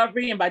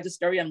discovery, and by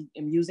discovery, I'm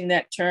using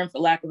that term for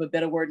lack of a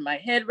better word in my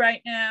head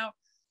right now,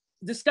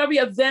 discovery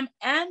of them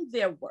and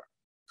their work.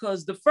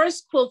 Because the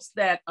first quilts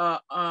that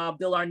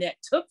Bill Arnett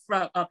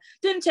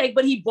didn't take,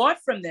 but he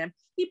bought from them,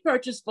 he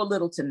purchased for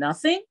little to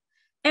nothing.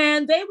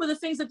 And they were the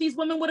things that these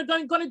women would have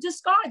going to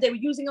discard. They were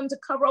using them to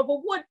cover over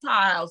wood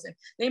piles, and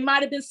they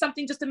might have been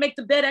something just to make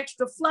the bed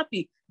extra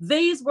fluffy.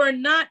 These were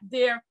not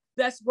their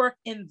best work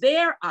in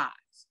their eyes.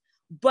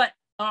 But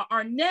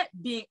Arnett,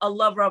 being a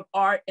lover of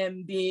art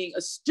and being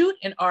astute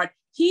in art,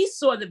 he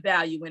saw the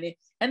value in it.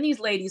 And these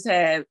ladies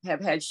have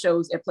had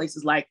shows at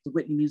places like the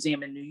Whitney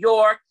Museum in New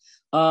York.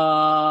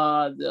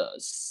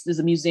 There's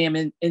a museum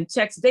in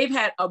Texas. They've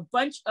had a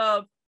bunch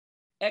of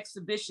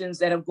exhibitions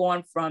that have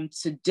gone from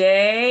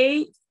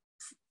today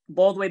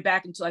all the way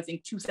back until I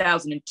think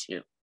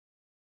 2002.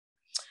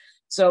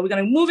 So we're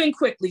going to move in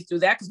quickly through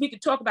that because we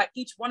could talk about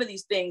each one of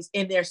these things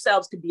in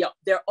themselves, could be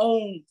their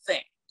own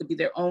thing, could be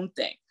their own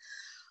thing.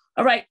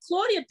 All right,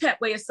 Claudia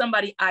Petway is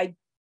somebody I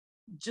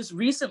just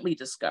recently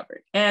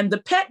discovered. And the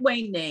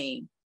Petway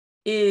name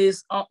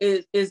is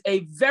a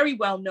very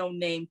well-known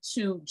name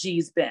to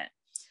Gee's Bend.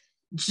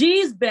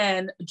 Gee's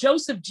Bend,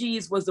 Joseph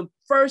Gee's was the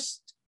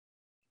first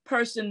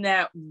person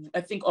that I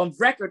think on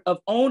record of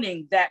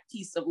owning that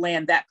piece of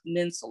land, that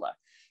peninsula.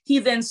 He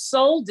then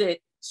sold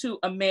it to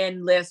a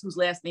man whose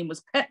last name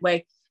was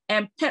Petway,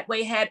 and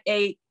Petway had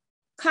a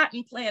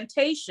cotton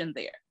plantation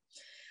there.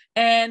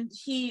 And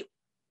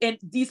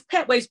these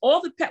Petways,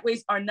 all the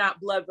Petways are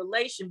not blood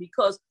relation,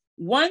 because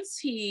once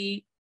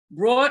he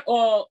brought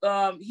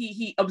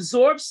he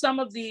absorbed some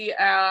of the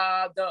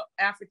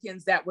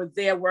Africans that were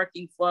there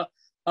working for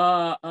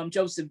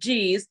Joseph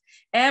Gee's,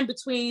 and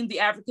between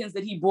the Africans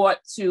that he brought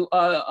to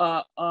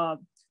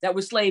that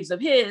were slaves of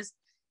his,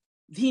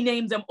 he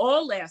named them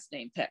all last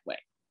name Petway.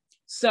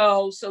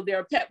 So there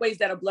are Petways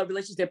that are blood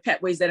relations, there are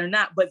Petways that are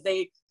not, but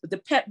the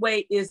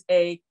Petway is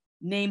a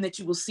name that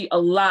you will see a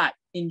lot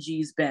in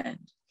Gee's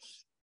Bend.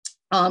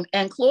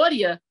 And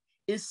Claudia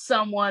is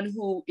someone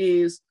who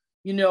is,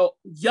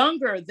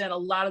 younger than a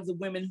lot of the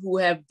women who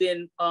have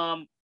been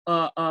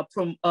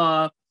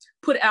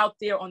put out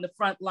there on the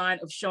front line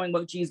of showing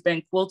what Gee's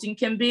Bend quilting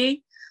can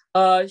be.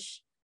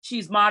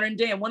 She's modern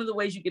day. And one of the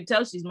ways you can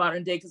tell she's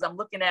modern day, because I'm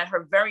looking at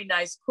her very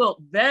nice quilt,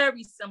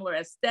 very similar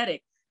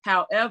aesthetic.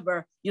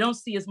 However, you don't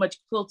see as much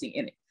quilting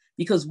in it.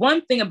 Because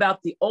one thing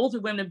about the older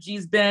women of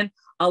Gee's Bend,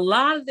 a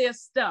lot of their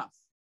stuff,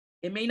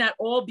 it may not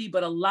all be,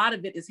 but a lot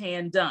of it is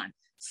hand done.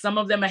 Some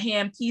of them are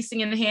hand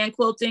piecing and hand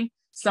quilting.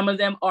 Some of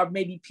them are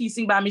maybe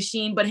piecing by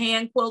machine, but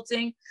hand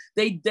quilting.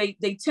 They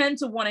tend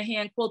to want to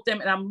hand quilt them.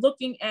 And I'm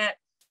looking at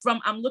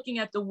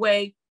the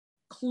way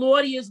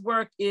Claudia's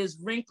work is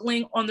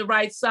wrinkling on the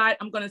right side.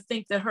 I'm going to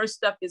think that her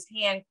stuff is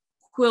hand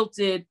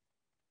quilted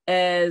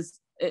as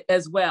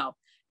well.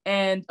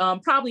 And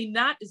probably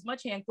not as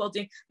much hand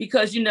quilting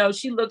because,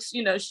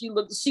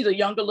 she's a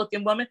younger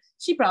looking woman.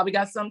 She probably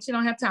got something. She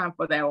don't have time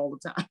for that all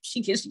the time.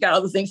 She got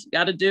other things she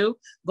got to do,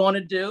 going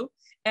to do.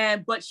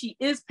 But she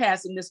is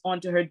passing this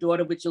on to her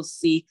daughter, which you'll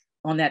see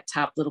on that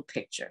top little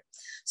picture.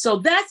 So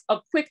that's a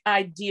quick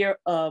idea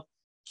of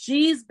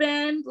Gee's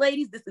Bend,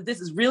 ladies. This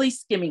is really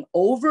skimming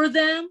over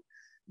them,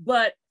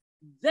 but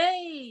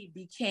they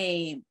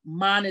became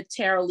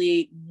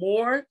monetarily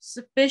more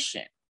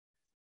sufficient.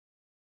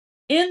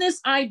 In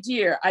this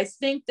idea, I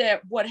think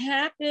that what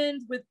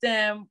happened with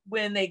them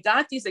when they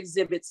got these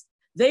exhibits,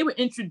 they were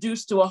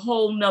introduced to a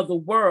whole nother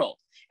world.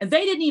 And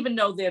they didn't even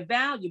know their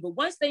value. But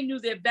once they knew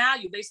their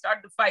value, they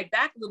started to fight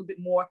back a little bit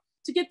more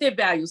to get their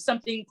value,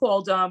 something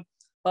called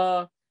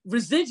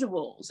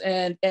residuals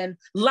and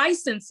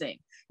licensing.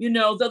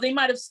 Though they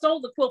might have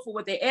sold the quilt for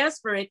what they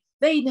asked for it,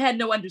 they had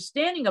no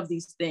understanding of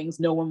these things.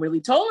 No one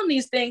really told them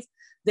these things.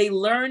 They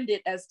learned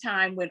it as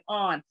time went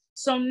on.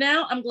 So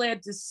now I'm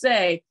glad to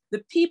say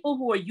the people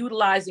who are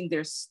utilizing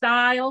their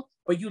style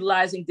or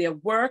utilizing their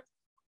work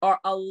are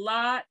a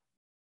lot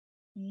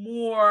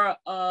more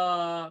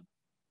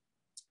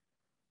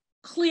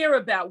clear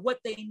about what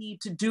they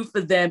need to do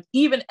for them,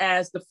 even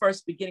as the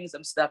first beginnings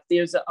of stuff.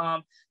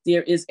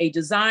 There is a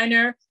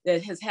designer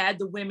that has had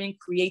the women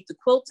create the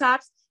quilt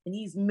tops, and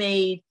he's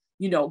made,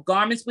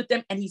 garments with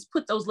them, and he's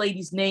put those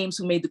ladies' names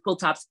who made the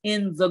quilt tops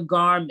in the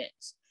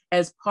garments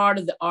as part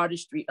of the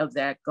artistry of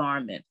that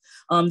garment.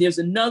 There's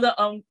another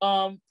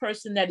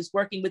person that is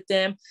working with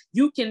them.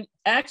 You can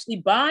actually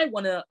buy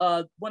one of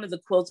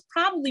the quilts,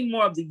 probably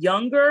more of the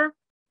younger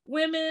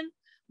women,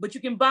 but you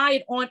can buy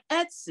it on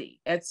Etsy,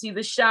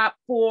 the shop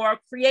for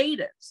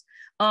creatives.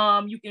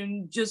 You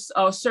can just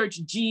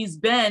search Gee's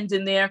Bend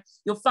in there.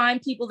 You'll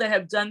find people that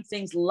have done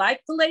things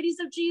like the ladies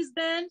of Gee's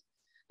Bend.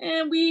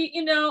 And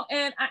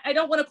and I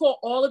don't want to call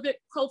all of it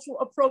cultural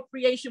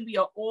appropriation. We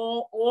are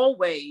all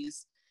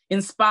always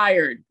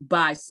inspired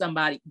by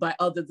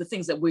the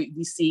things that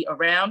we see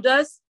around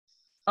us.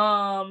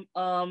 I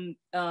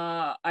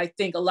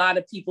think a lot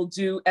of people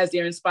do, as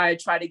they're inspired,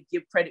 try to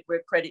give credit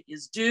where credit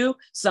is due.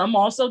 Some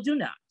also do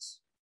not.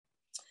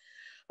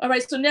 All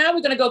right, so now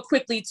we're going to go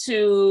quickly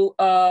to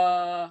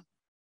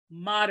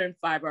modern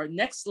fiber. Our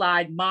next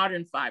slide,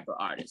 modern fiber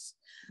artists.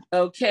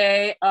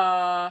 Okay,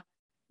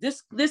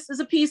 this is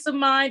a piece of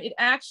mine. It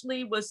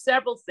actually was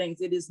several things.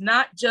 It is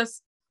not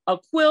just a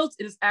quilt.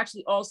 It is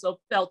actually also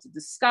felted.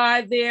 The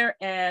sky there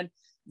and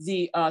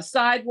the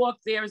sidewalk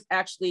there is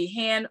actually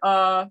hand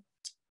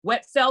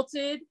wet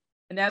felted,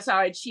 and that's how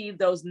I achieved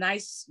those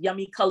nice,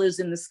 yummy colors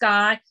in the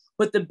sky.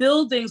 But the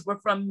buildings were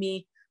from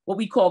me, what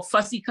we call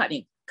fussy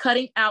cutting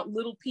cutting out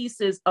little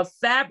pieces of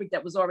fabric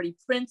that was already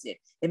printed.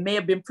 It may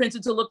have been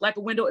printed to look like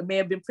a window. It may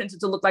have been printed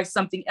to look like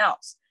something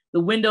else. The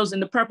windows in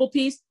the purple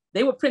piece,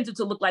 they were printed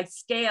to look like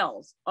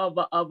scales of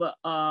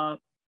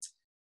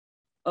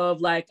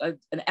like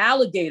an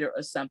alligator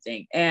or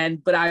something.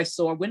 But I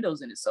saw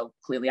windows in it, so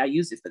clearly I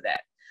used it for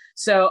that.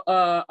 So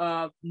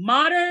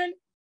modern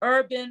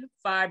urban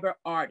fiber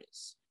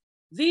artists.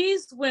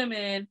 These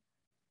women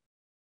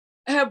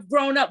have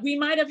grown up. We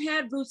might have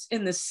had roots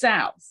in the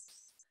South,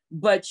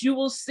 but you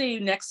will see,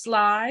 next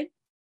slide.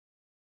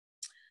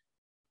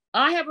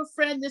 I have a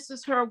friend, this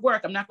is her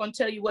work. I'm not going to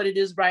tell you what it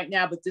is right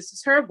now, but this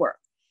is her work.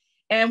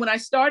 And when I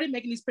started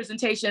making these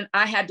presentations,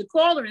 I had to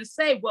call her and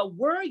say, well,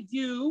 were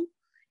you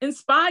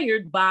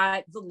inspired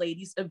by the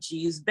ladies of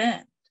Gee's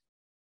Bend?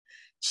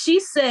 She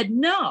said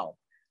no.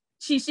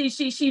 She's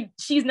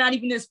not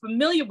even as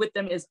familiar with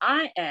them as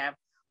I am.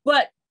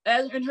 But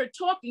in her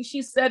talking,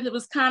 she said it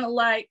was kind of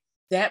like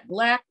that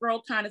Black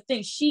girl kind of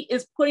thing. She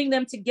is putting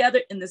them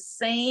together in the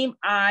same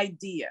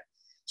idea.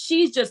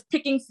 She's just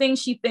picking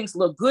things she thinks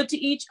look good to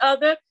each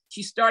other.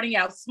 She's starting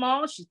out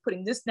small. She's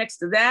putting this next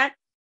to that.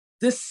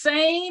 The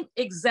same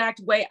exact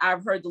way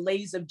I've heard the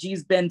ladies of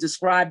Gee's Bend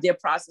describe their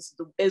process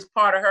is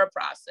part of her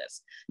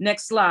process.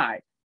 Next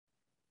slide.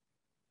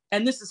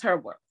 And this is her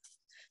work.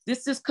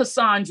 This is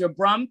Cassandra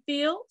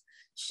Brumfield.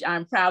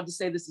 I'm proud to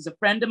say this is a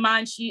friend of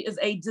mine. She is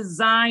a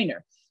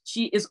designer.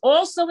 She is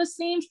also a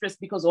seamstress,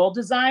 because all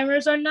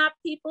designers are not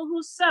people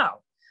who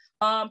sew.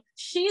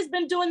 She's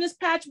been doing this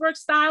patchwork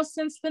style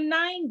since the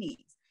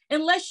 90s.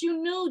 Unless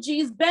you knew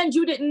Gee's Bend,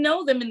 you didn't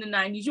know them in the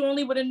 90s. You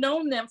only would have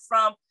known them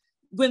from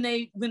when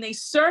they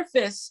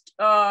surfaced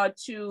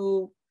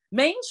to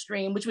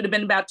mainstream, which would have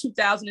been about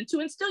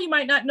 2002. And still you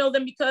might not know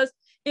them, because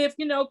if,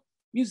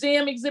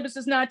 museum exhibits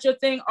is not your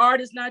thing,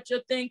 art is not your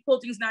thing,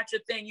 quilting is not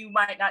your thing, you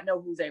might not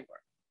know who they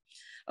were.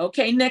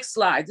 Okay, next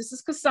slide. This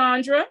is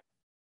Cassandra.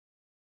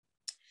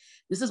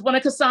 This is one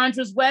of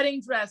Cassandra's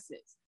wedding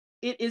dresses.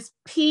 It is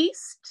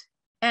pieced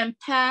and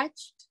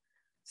patched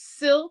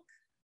silk,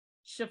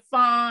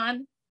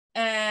 chiffon,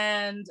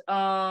 and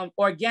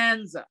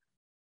organza.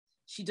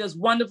 She does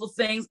wonderful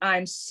things.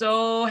 I'm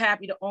so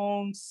happy to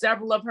own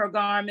several of her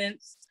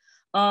garments.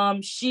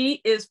 She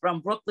is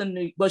from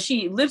Brooklyn,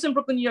 she lives in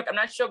Brooklyn, New York. I'm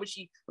not sure where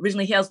she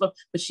originally hails from,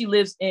 but she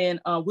lives in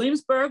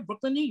Williamsburg,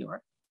 Brooklyn, New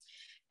York.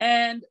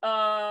 And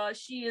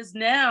she is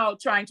now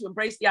trying to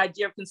embrace the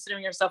idea of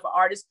considering herself an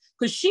artist,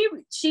 because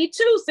she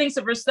too thinks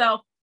of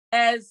herself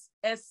as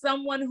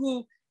someone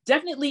who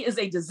definitely is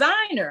a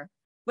designer,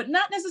 but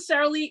not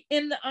necessarily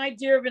in the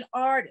idea of an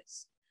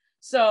artist.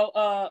 So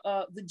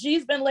the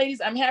Gee's Bend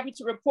ladies, I'm happy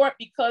to report,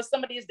 because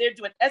somebody is there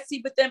doing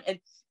Etsy with them,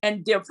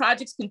 and their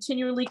projects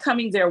continually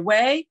coming their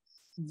way,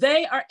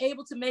 they are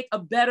able to make a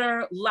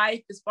better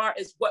life as far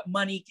as what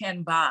money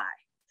can buy.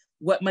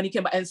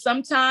 And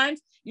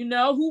sometimes,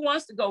 who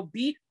wants to go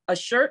beat a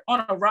shirt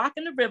on a rock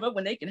in the river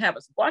when they can have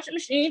a washing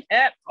machine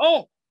at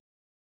home?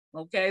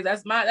 Okay,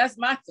 that's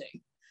my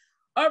thing.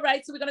 All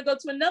right, so we're gonna go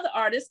to another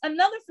artist,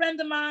 another friend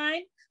of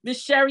mine,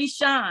 Miss Sherry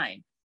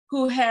Shine,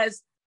 who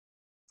has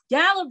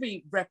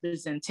gallery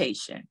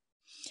representation,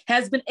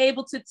 has been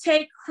able to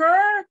take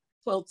her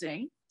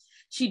quilting.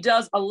 She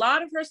does a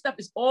lot of her stuff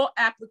is all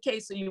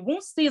applique, so you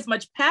won't see as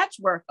much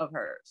patchwork of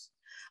hers.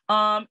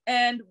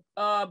 And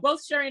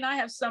both Sherry and I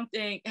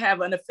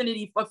have an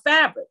affinity for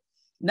fabric,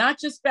 not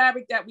just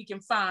fabric that we can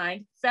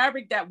find,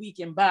 fabric that we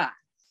can buy.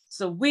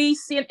 So we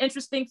see an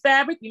interesting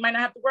fabric. We might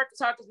not have to work as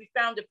hard because we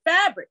found a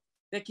fabric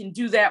that can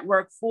do that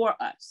work for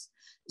us.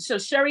 So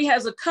Sherry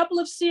has a couple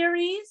of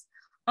series.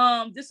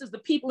 This is the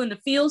People in the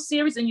Field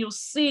series, and you'll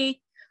see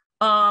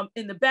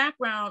in the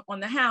background on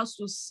the house,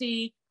 you'll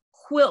see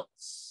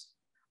quilts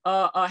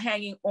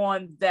hanging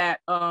on that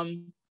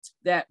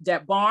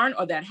barn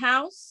or that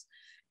house.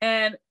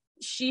 And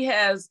she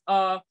has,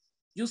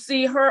 you'll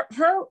see her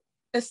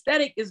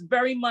aesthetic is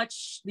very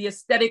much the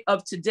aesthetic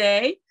of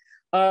today.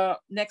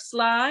 Next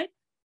slide,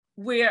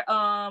 where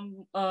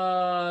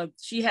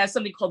she has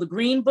something called the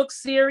Green Book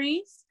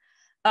series.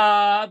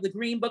 The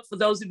Green Book, for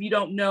those of you who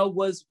don't know,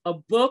 was a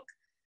book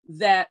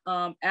that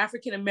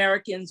African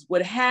Americans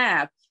would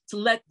have to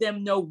let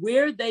them know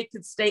where they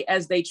could stay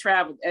as they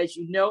traveled. As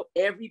you know,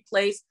 every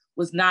place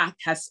was not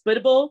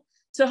hospitable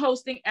to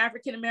hosting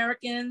African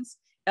Americans.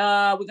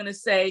 We're gonna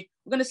say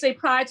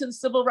prior to the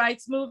Civil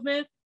Rights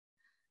Movement,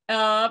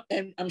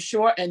 and I'm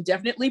sure, and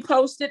definitely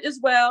post it as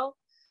well.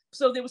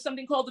 So there was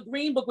something called the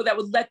Green Book that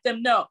would let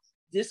them know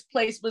this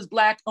place was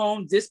Black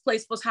owned, this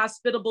place was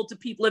hospitable to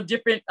people of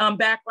different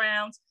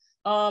backgrounds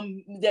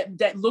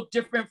that look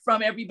different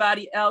from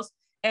everybody else.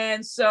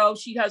 And so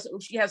she has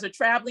her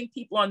traveling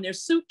people on their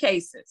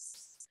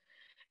suitcases.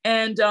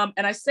 And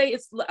I say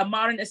it's a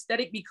modern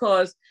aesthetic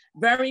because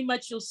very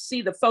much you'll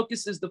see the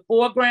focus is the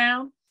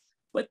foreground,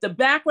 but the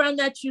background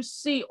that you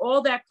see,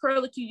 all that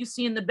curlicue you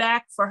see in the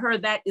back, for her,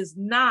 that is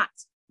not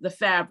the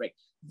fabric.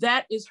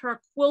 That is her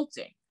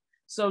quilting.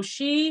 So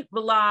she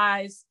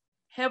relies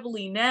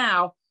heavily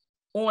now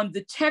on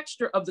the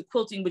texture of the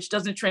quilting, which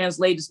doesn't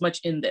translate as much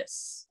in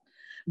this.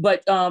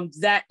 But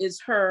that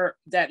is her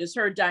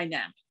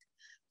dynamic.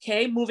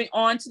 Okay, moving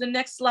on to the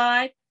next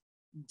slide.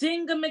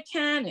 Dinga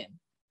McCannon.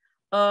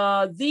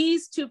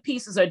 These two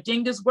pieces are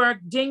Dinga's work.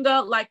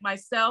 Dinga, like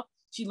myself,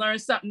 she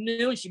learns something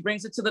new and she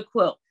brings it to the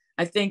quilt.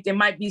 I think there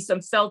might be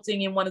some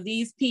felting in one of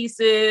these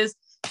pieces.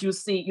 You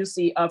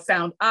see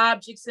found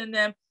objects in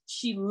them.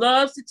 She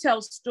loves to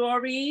tell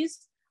stories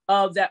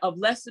of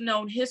lesser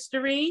known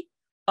history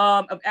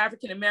of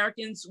African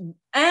Americans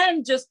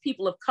and just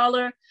people of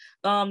color.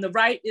 The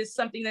right is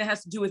something that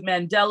has to do with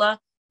Mandela.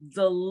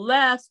 The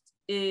left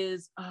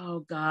is, oh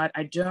God,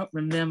 I don't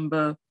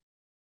remember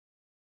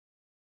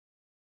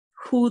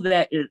who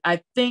that is.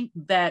 I think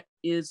that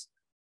is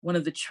one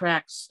of the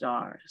track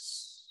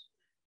stars.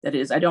 That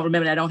is, I don't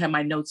remember. I don't have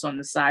my notes on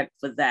the side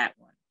for that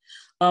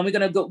one. We're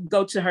gonna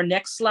go to her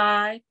next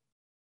slide.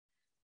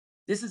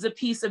 This is a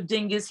piece of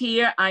Dinga's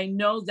here. I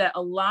know that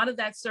a lot of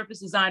that surface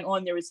design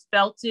on there is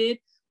felted,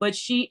 but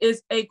she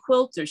is a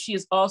quilter. She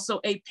is also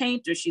a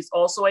painter. She's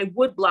also a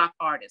woodblock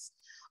artist.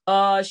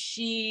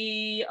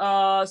 She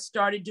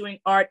started doing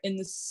art in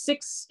the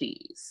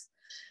 60s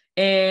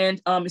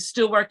and is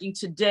still working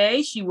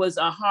today. She was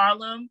a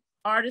Harlem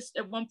artist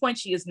at one point.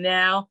 She is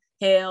now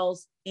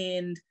hails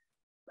in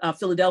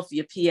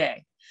Philadelphia, PA.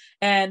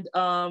 And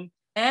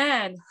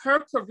her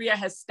career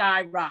has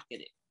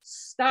skyrocketed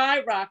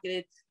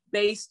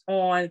based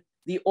on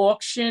the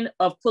auction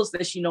of quilts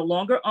that she no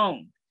longer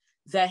owned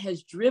that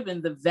has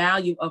driven the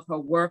value of her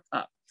work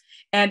up.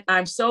 And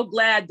I'm so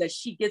glad that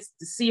she gets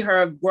to see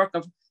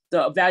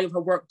the value of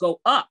her work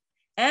go up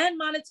and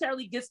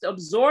monetarily gets to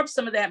absorb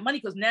some of that money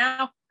because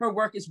now her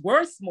work is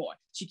worth more.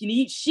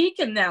 She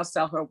can now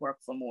sell her work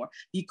for more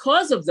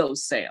because of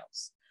those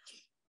sales.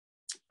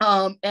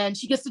 And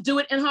she gets to do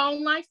it in her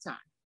own lifetime.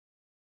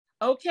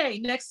 Okay,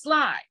 next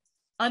slide.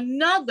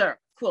 Another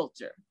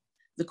quilter.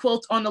 The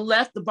quilt on the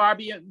left, the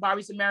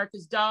Barbie's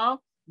America's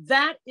Doll,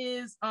 that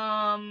is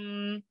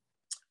one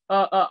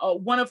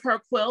of her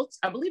quilts.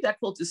 I believe that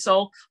quilt is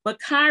sold, but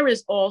Kyra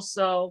is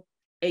also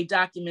a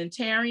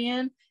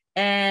documentarian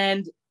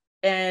and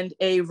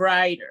a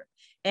writer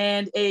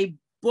and a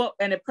book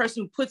and a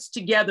person who puts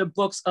together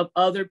books of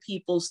other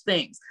people's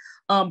things.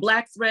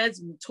 Black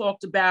Threads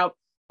talked about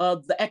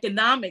the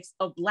economics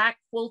of Black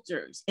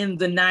quilters in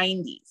the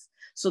 90s.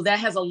 So that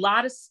has a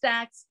lot of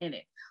stats in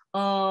it.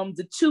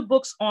 The two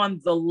books on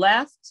the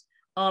left,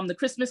 The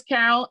Christmas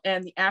Carol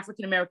and The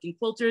African American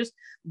Quilters,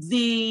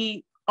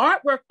 the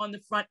artwork on the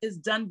front is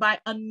done by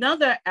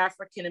another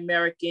African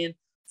American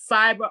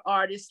fiber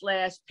artist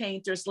 /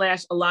 painter /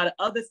 a lot of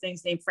other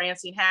things named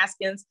Francine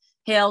Haskins,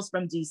 hails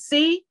from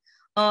DC.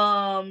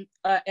 So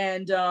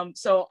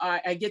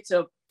I get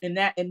to, in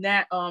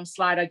that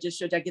slide I just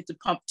showed you, I get to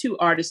pump two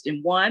artists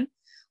in one.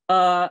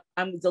 The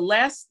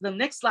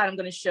next slide I'm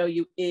going to show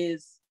you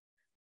is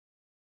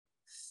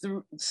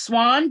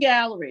Swan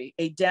Gallery,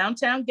 a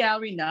downtown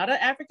gallery, not an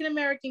African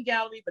American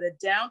gallery, but a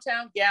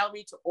downtown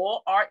gallery to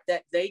all art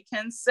that they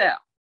can sell.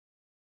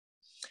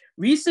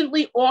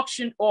 Recently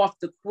auctioned off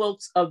the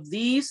quilts of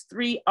these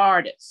three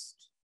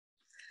artists.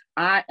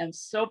 I am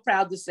so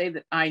proud to say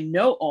that I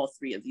know all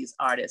three of these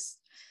artists,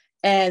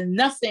 and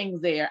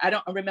nothing there, I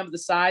don't remember the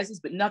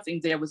sizes, but nothing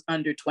there was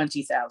under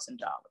 $20,000.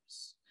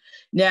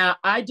 Now,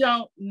 I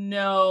don't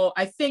know,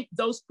 I think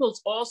those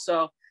quilts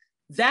also,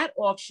 that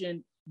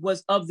auction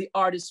was of the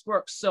artist's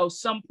work. So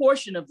some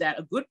portion of that,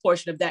 a good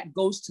portion of that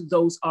goes to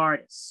those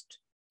artists.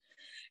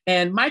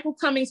 And Michael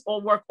Cummings'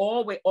 work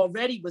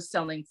already was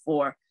selling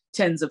for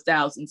tens of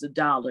thousands of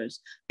dollars.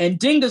 And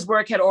Dinga's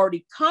work had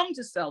already come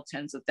to sell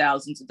tens of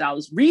thousands of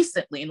dollars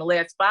recently in the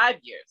last 5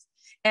 years.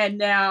 And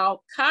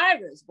now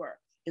Kyra's work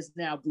is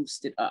now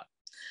boosted up.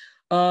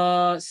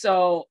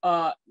 So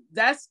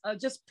that's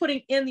just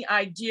putting in the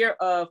idea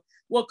of,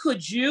 well,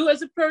 could you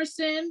as a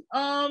person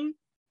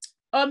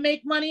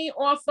make money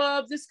off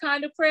of this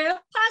kind of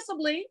craft?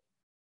 Possibly,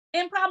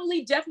 and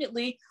probably,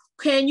 definitely.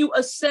 Can you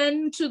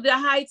ascend to the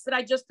heights that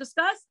I just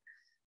discussed?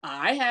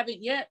 I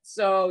haven't yet.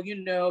 So,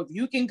 if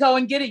you can go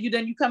and get it,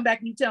 then you come back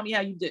and you tell me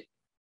how you did.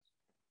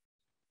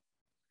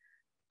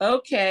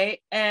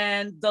 Okay,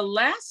 and the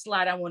last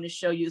slide I want to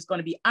show you is going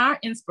to be our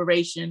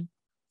inspiration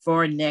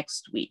for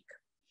next week.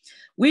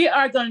 We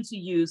are going to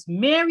use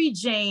Mary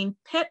Jane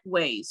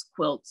Petway's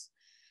quilts,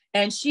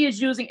 and she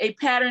is using a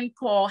pattern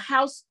called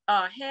half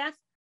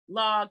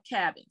log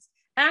cabins.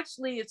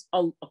 Actually, it's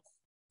a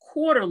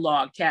quarter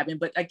log cabin,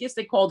 but I guess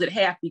they called it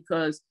half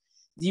because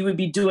you would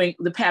be doing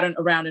the pattern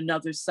around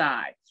another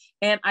side.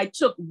 And I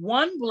took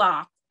one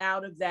block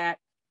out of that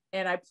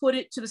and I put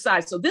it to the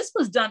side. So this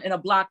was done in a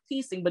block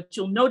piecing, but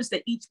you'll notice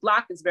that each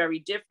block is very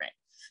different.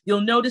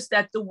 You'll notice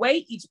that the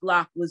way each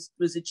block was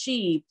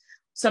achieved,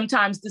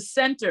 sometimes the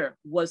center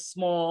was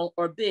small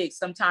or big.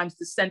 Sometimes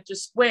the center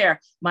square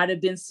might have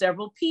been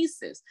several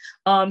pieces.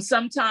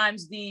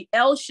 Sometimes the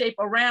L shape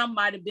around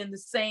might have been the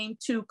same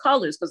two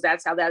colors because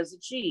that's how that is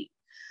achieved.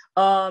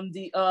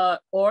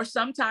 Or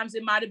sometimes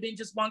it might have been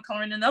just one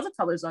color and another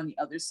colors on the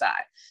other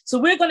side. So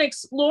we're going to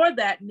explore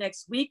that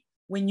next week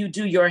when you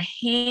do your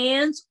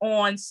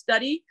hands-on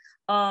study.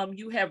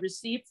 You have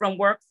received from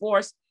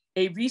Workforce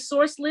a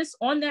resource list.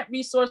 On that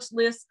resource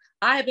list,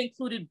 I have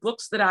included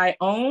books that I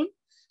own.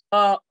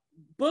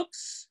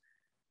 Books,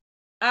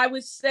 I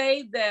would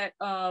say that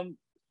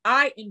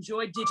I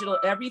enjoy digital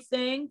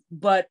everything,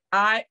 but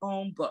I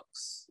own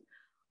books.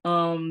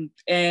 One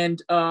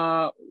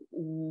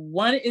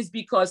is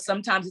because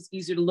sometimes it's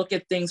easier to look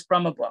at things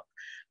from a book.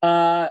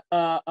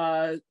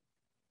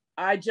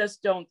 I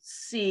just don't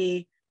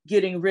see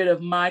getting rid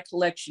of my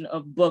collection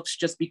of books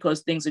just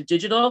because things are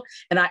digital,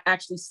 and I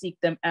actually seek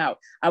them out.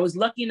 I was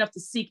lucky enough to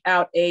seek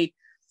out a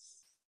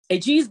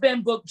Gee's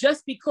Bend book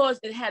just because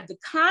it had the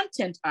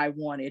content I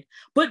wanted,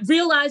 but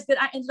realized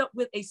that I ended up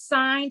with a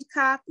signed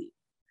copy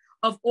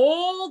of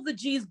all the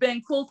Gee's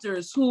Bend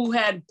quilters who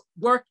had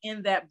worked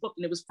in that book,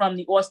 and it was from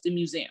the Austin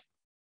Museum.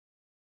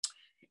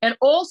 And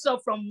also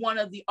from one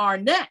of the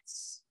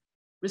Arnett's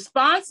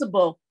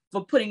responsible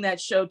for putting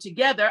that show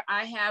together.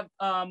 I have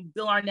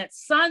Bill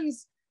Arnett's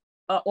son's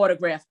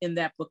autograph in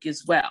that book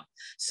as well.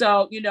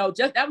 So, you know,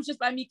 that was just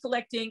by me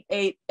collecting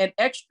a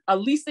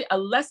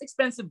less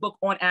expensive book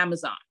on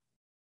Amazon.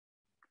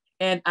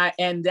 And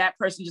that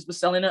person just was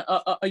selling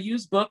a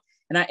used book,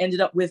 and I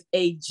ended up with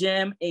a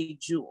gem, a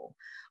jewel.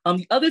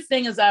 The other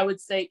thing, as I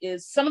would say,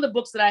 is some of the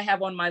books that I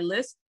have on my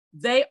list,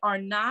 they are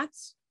not,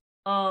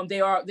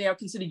 they are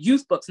considered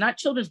youth books, not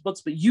children's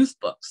books, but youth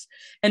books.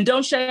 And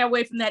don't shy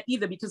away from that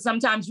either, because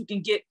sometimes you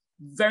can get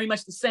very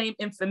much the same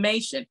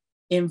information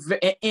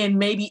in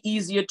maybe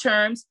easier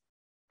terms.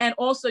 And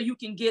also you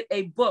can get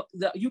a book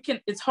that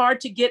it's hard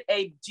to get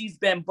a Gee's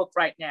Bend book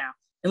right now,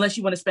 unless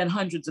you want to spend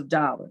hundreds of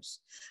dollars.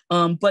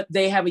 But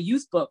they have a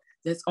youth book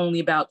that's only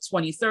about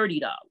 $20,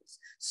 $30.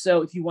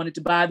 So if you wanted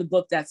to buy the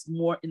book, that's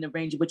more in the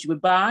range of what you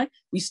would buy.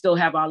 We still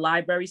have our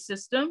library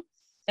system.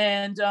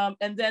 And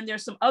then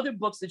there's some other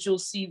books that you'll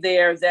see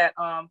there that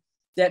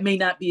may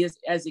not be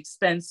as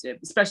expensive,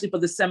 especially for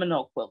the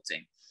Seminole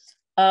quilting.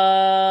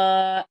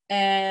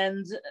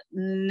 And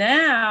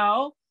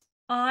now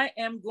I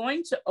am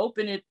going to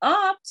open it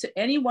up to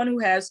anyone who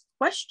has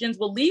questions.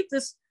 We'll leave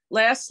this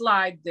last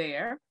slide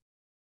there,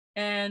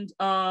 and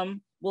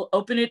we'll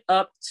open it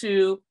up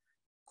to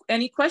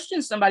any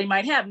questions somebody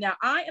might have. Now,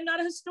 I am not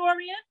a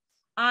historian.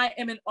 I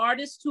am an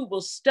artist who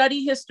will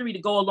study history to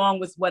go along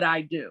with what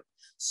I do.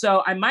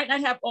 So I might not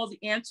have all the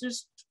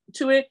answers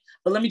to it,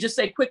 but let me just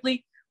say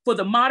quickly, for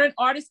the modern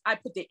artists, I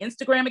put their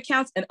Instagram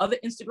accounts and other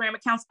Instagram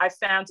accounts I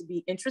found to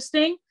be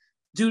interesting,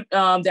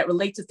 that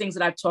relate to things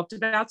that I've talked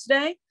about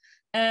today.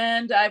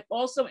 And I've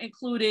also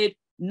included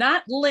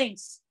not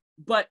links,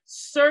 but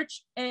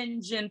search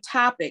engine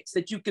topics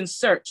that you can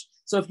search.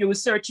 So if you were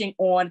searching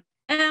on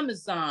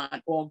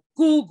Amazon or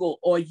Google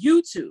or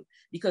YouTube,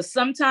 because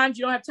sometimes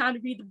you don't have time to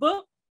read the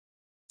book,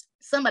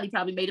 somebody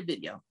probably made a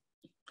video.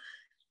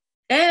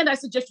 And I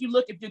suggest you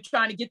look, if you're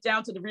trying to get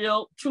down to the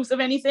real truth of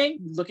anything,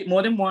 look at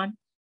more than one.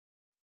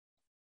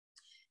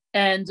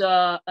 And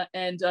so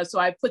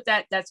I put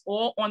that's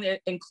all on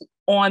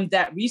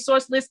that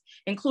resource list,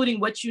 including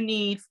what you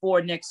need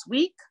for next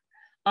week.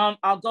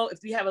 I'll go, if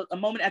we have a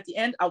moment at the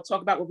end, I'll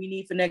talk about what we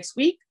need for next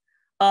week.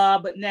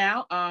 But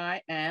now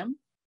I am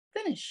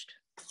finished.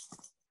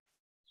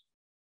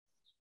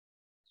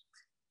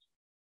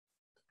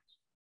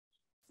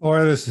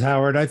 Laura, this is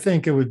Howard. I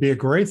think it would be a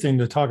great thing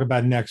to talk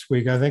about next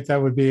week. I think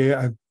that would be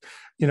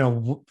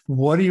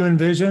what do you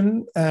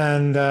envision?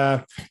 And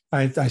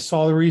I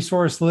saw the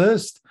resource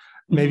list.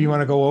 Maybe you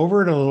want to go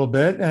over it a little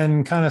bit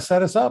and kind of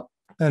set us up.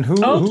 And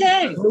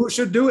who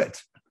should do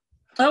it?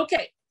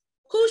 Okay,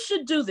 who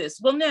should do this?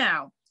 Well,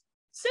 now,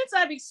 since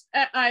I've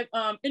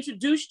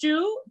introduced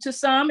you to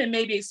some and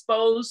maybe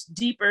exposed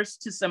deeper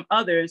to some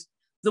others,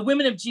 the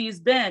women of Gee's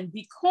Bend,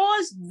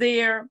 because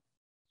their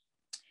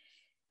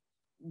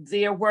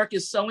work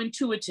is so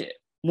intuitive,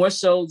 more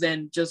so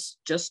than just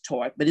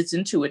taught, but it's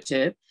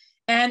intuitive,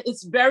 and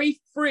it's very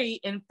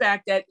free. In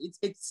fact, that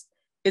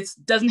it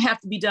doesn't have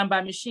to be done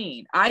by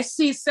machine. I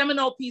see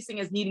Seminole piecing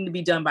as needing to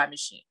be done by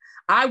machine.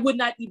 I would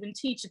not even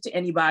teach it to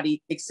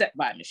anybody except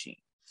by machine.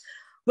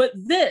 But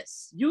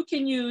this, you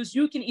can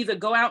either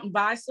go out and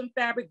buy some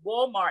fabric.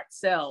 Walmart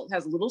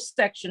has a little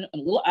section, a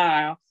little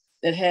aisle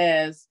that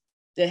has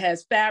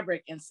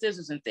fabric and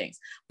scissors and things.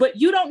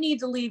 But you don't need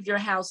to leave your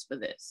house for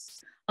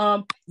this.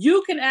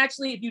 You can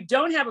actually, if you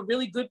don't have a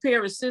really good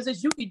pair of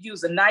scissors, you could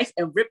use a knife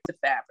and rip the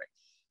fabric.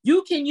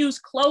 You can use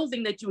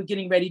clothing that you were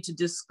getting ready to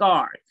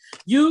discard.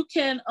 You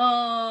can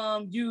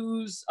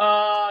use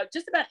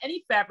just about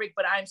any fabric,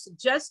 but I'm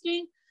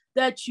suggesting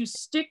that you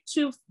stick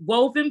to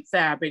woven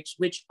fabrics,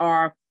 which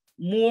are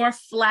more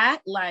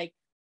flat, like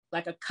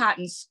a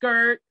cotton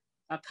skirt,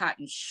 a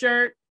cotton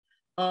shirt.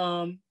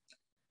 You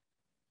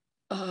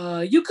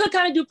could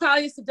kind of do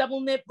polyester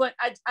double knit, but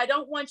I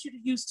don't want you to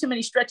use too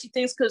many stretchy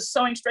things, because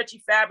sewing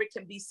stretchy fabric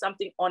can be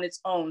something on its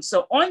own.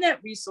 So on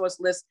that resource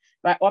list,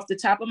 off the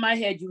top of my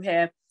head, you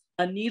have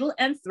a needle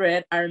and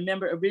thread. I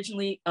remember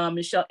originally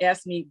Michelle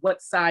asked me,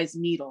 what size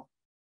needle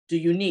do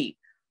you need?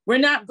 We're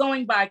not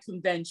going by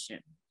convention.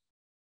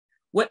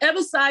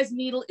 Whatever size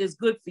needle is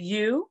good for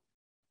you,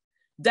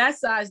 that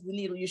size of the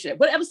needle you should have.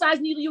 Whatever size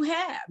needle you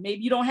have.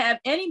 Maybe you don't have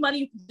any money,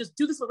 you can just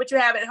do this with what you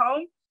have at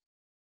home.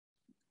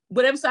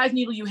 whatever size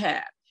needle you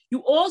have. You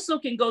also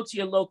can go to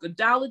your local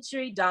Dollar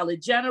Tree, Dollar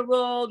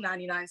General,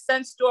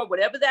 99-cent store,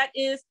 whatever that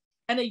is,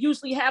 and they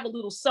usually have a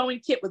little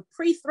sewing kit with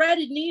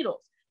pre-threaded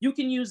needles. You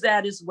can use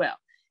that as well.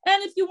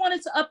 And if you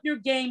wanted to up your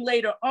game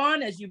later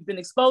on, as you've been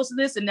exposed to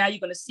this, and now you're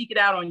going to seek it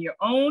out on your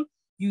own,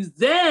 you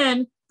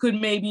then could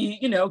maybe,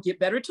 get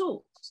better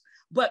tools.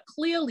 But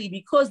clearly,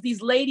 because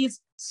these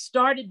ladies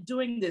started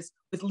doing this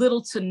with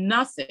little to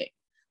nothing,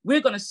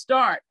 we're going to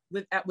start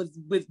with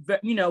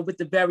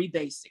the very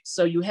basics.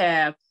 So you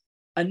have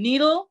a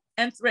needle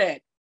and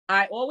thread.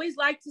 I always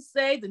like to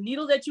say the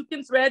needle that you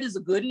can thread is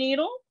a good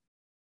needle.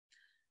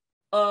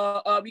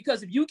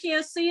 Because if you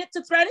can't see it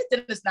to thread it,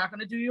 then it's not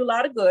going to do you a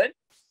lot of good.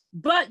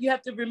 But you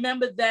have to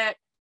remember that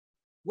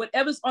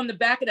whatever's on the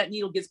back of that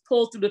needle gets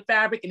pulled through the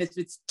fabric. And if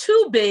it's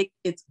too big,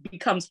 it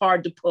becomes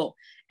hard to pull.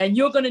 And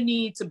you're going to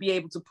need to be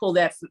able to pull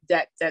that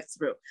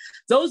through.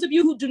 Those of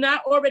you who do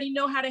not already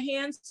know how to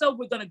hand sew,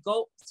 we're going to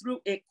go through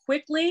it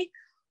quickly.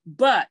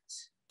 But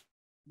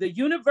the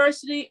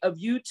University of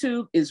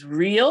YouTube is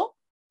real.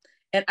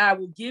 And I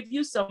will give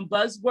you some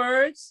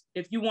buzzwords.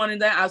 If you wanted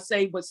that, I'll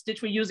say what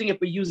stitch we're using. If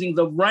we're using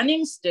the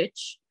running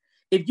stitch,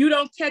 if you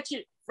don't catch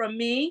it from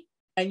me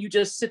and you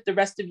just sit the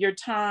rest of your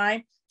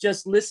time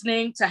just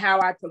listening to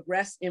how I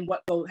progress in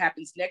what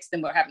happens next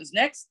and what happens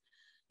next,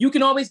 you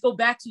can always go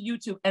back to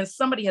YouTube and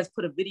somebody has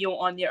put a video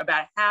on there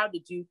about how to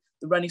do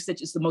the running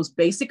stitch. It's the most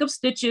basic of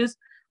stitches.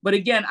 But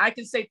again, I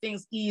can say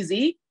things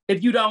easy.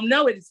 If you don't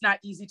know it, it's not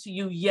easy to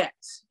you yet.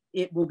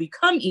 It will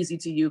become easy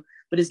to you,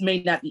 but it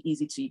may not be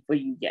easy for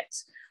you yet.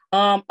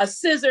 A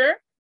scissor.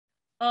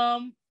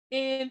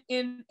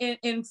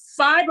 In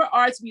fiber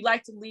arts, we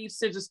like to leave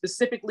scissors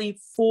specifically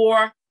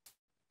for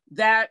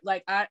that.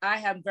 Like I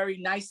have very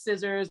nice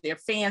scissors. They're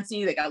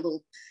fancy. They got a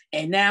little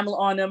enamel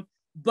on them.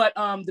 But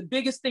the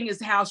biggest thing is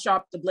how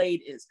sharp the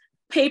blade is.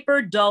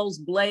 Paper dulls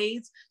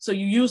blades. So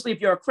you usually, if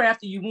you're a crafter,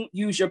 you won't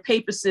use your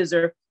paper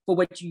scissor for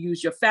what you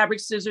use your fabric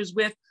scissors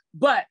with.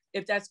 But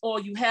if that's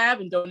all you have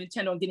and don't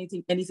intend on getting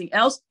anything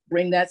else,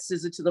 bring that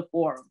scissor to the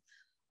forum.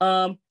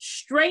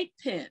 Straight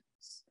pins.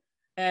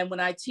 And when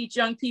I teach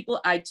young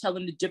people, I tell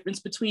them the difference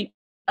between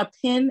a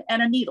pin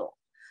and a needle.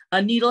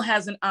 A needle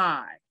has an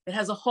eye. It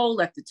has a hole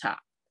at the top.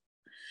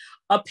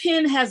 A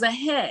pin has a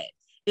head.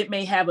 It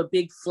may have a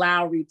big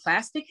flowery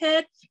plastic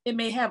head. It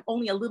may have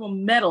only a little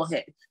metal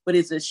head, but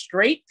it's a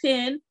straight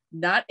pin,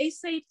 not a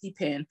safety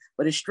pin,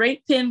 but a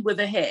straight pin with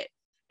a head.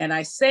 And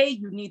I say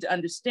you need to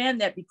understand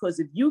that because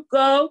if you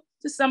go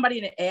to somebody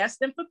and ask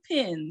them for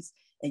pins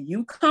and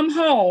you come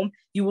home,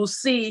 you will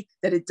see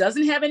that it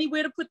doesn't have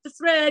anywhere to put the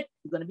thread.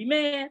 You're going to be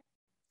mad.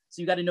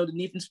 So you got to know the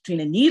difference between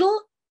a needle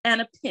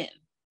and a pin.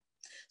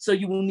 So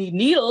you will need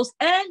needles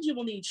and you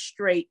will need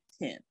straight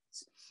pins.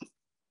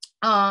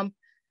 And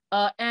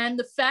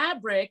the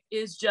fabric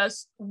is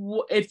just,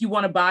 if you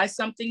want to buy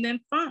something, then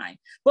fine.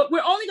 But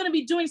we're only going to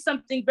be doing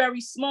something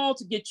very small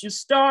to get you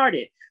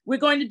started. We're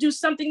going to do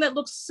something that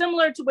looks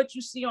similar to what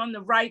you see on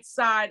the right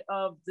side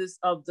of this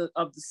of the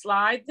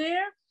slide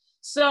there.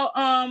 So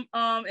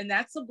and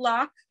that's a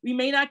block. We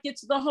may not get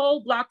to the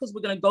whole block because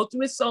we're going to go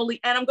through it slowly,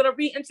 and I'm going to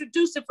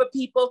reintroduce it for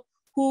people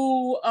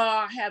who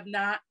have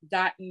not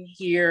gotten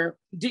here,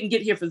 didn't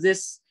get here for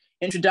this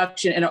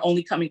introduction, and are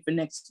only coming for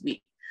next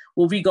week.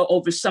 We'll go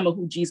over some of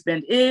who Gee's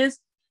Bend is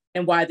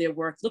and why their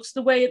work looks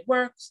the way it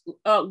works,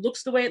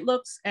 looks the way it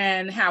looks,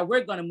 and how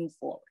we're going to move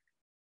forward.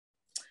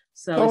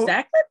 So is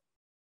that good?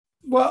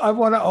 Well, I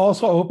want to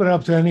also open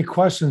up to any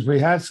questions. We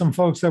had some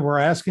folks that were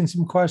asking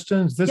some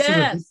questions. This is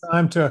a good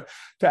time to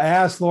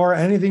ask Laura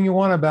anything you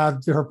want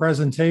about her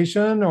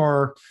presentation,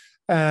 or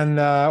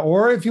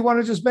if you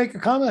want to just make a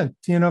comment,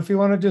 if you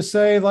want to just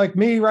say, like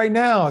me right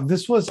now,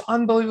 this was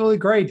unbelievably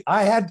great.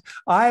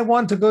 I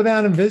want to go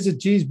down and visit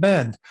Gee's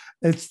Bend.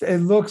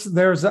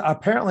 There's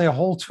apparently a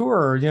whole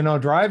tour,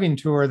 driving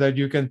tour that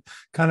you can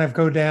kind of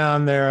go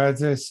down there.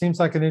 It seems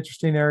like an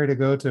interesting area to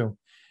go to.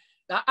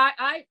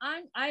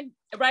 I'm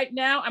right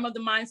now, I'm of the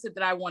mindset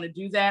that I want to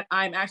do that.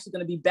 I'm actually going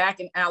to be back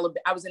in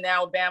Alabama. I was in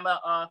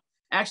Alabama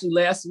actually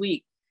last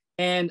week,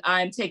 and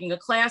I'm taking a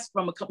class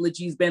from a couple of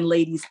Gee's Bend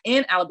ladies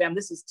in Alabama.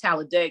 This is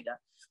Talladega,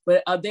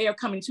 but they are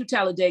coming to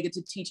Talladega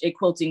to teach a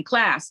quilting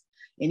class.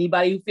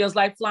 Anybody who feels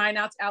like flying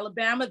out to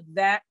Alabama,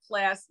 that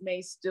class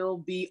may still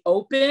be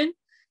open.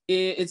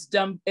 It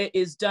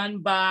is done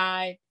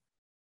by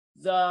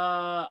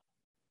the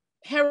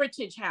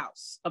Heritage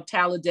House of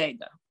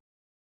Talladega.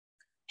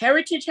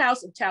 Heritage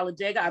House of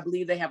Talladega, I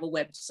believe they have a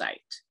website.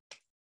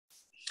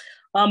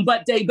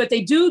 But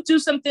they do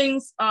some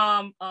things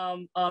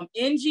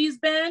in Gee's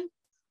Bend.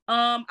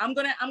 I'm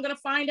gonna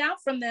find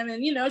out from them,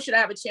 and should I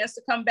have a chance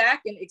to come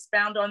back and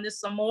expound on this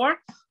some more,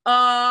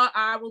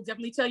 I will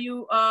definitely tell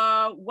you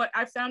what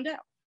I found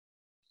out.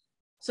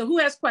 So who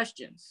has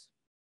questions?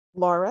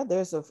 Laura,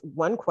 there's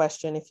one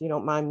question, if you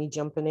don't mind me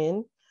jumping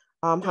in.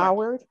 Sure.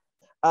 Howard,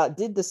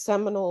 did the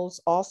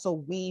Seminoles also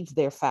weave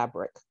their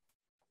fabric?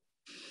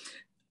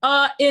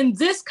 In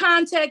this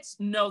context,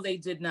 no, they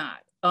did not.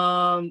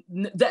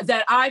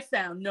 That I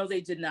found, no,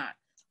 they did not.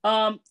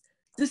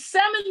 The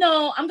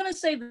Seminole, I'm going to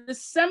say the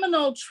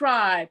Seminole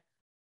tribe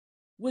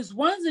was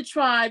one of the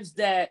tribes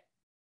that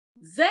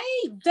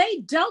they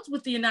dealt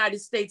with the United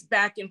States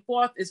back and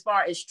forth as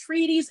far as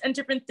treaties and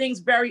different things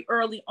very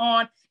early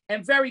on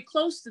and very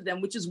close to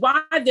them, which is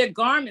why their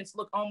garments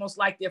look almost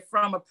like they're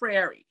from a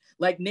prairie,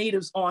 like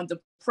natives on the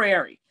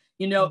prairie.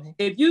 You know,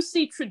 if you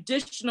see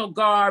traditional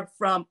garb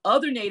from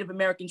other Native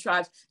American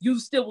tribes, you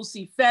still will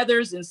see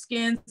feathers and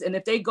skins. And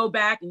if they go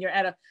back and you're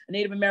at a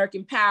Native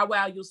American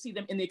powwow, you'll see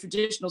them in their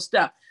traditional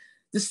stuff.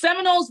 The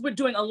Seminoles were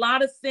doing a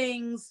lot of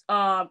things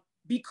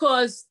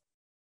because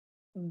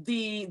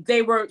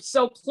they were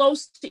so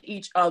close to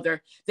each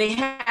other, they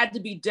had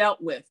to be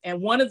dealt with.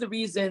 And one of the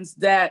reasons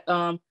that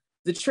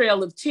the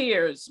Trail of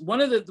Tears,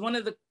 one of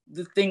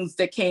the things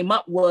that came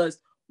up was,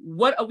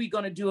 what are we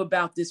going to do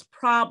about this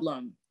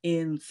problem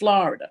in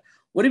Florida?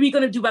 What are we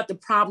going to do about the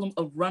problem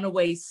of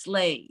runaway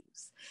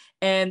slaves?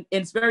 And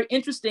it's very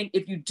interesting,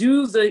 if you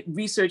do the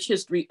research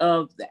history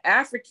of the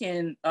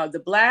African,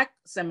 the Black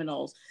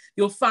Seminoles,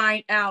 you'll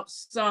find out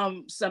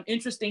some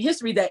interesting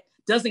history that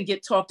doesn't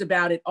get talked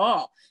about at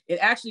all. It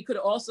actually could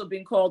have also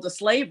been called a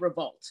slave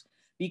revolt,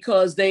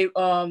 because they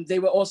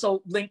were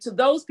also linked to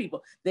those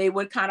people. They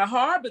would kind of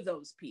harbor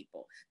those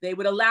people. They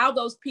would allow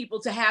those people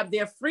to have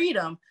their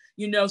freedom,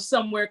 you know,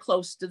 somewhere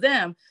close to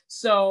them.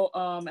 So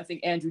I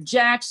think Andrew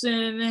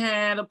Jackson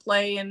had a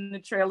play in the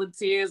Trail of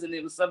Tears, and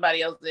there was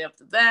somebody else there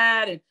after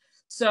that. And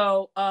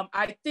so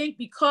I think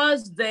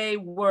because they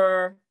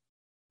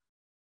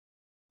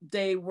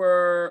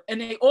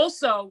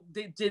also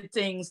did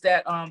things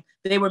that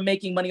they were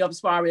making money off, as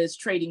far as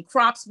trading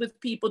crops with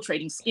people,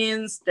 trading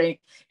skins, trading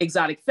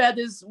exotic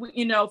feathers,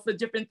 you know, for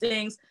different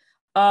things.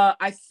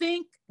 I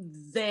think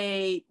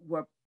they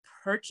were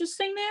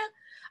purchasing there.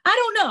 I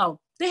don't know.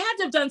 They had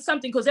to have done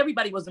something, because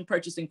everybody wasn't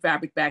purchasing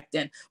fabric back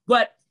then.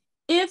 But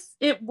if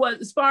it was,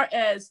 as far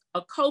as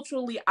a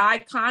culturally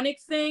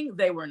iconic thing,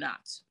 they were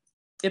not.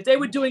 If they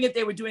were doing it,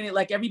 they were doing it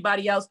like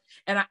everybody else.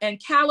 And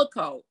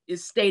calico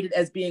is stated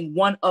as being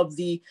one of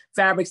the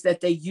fabrics that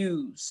they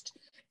used.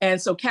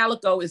 And so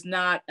calico is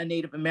not a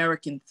Native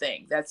American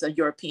thing. That's a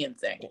European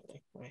thing.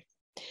 Right.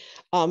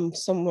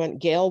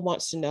 Gail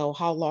wants to know,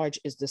 how large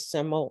is the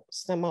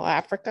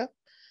Seminoafrica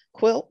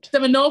quilt?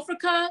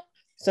 Seminolfica?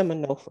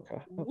 Seminolfica.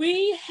 Okay.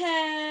 We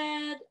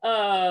had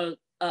a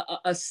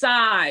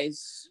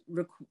size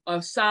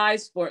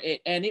for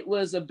it. And it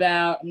was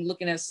about, I'm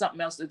looking at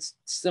something else that's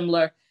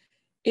similar.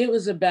 It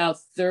was about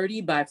 30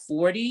 by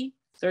 40,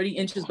 30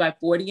 inches by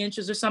 40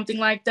 inches or something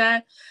like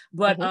that.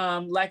 But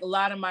like a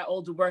lot of my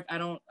older work, I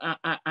don't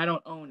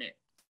own it.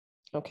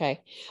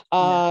 Okay.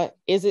 No.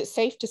 Is it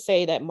safe to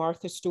say that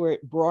Martha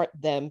Stewart brought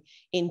them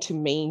into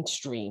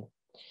mainstream?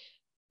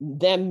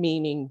 Them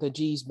meaning the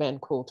Gee's Bend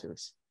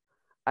quilters.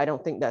 I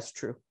don't think that's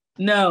true.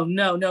 No.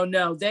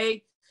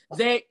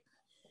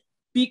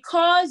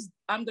 Because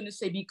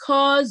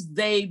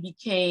they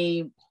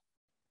became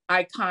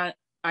iconic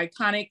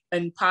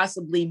and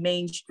possibly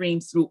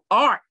mainstream through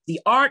art, the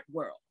art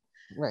world,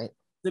 right?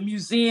 The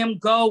museum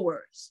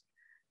goers,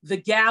 the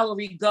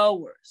gallery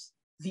goers,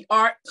 the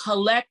art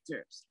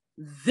collectors.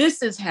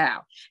 This is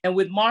how. And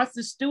with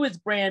Martha Stewart's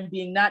brand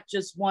being not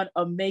just one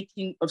of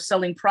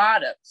selling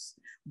products,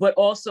 but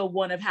also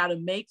one of how to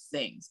make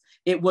things,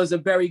 it was a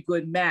very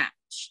good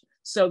match.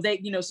 So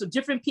so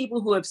different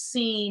people who have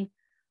seen,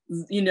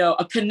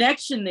 a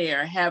connection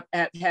there have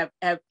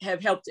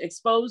helped to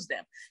expose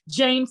them.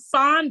 Jane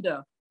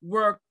Fonda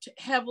worked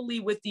heavily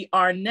with the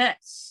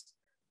Arnett's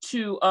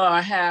to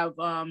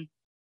bring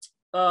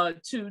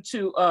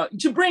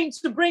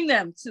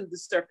them to the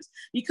surface,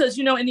 because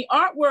in the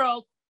art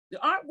world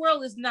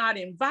is not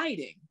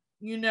inviting.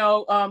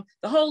 The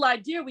whole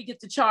idea, we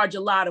get to charge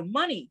a lot of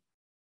money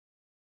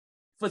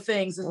for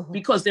things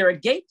because there are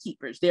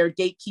gatekeepers. There are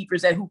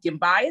gatekeepers at who can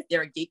buy it.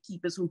 There are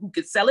gatekeepers who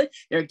can sell it.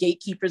 There are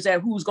gatekeepers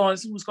at who's going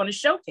to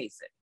showcase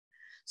it.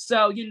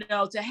 So,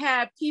 to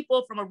have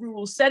people from a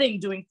rural setting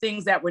doing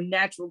things that were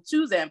natural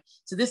to them,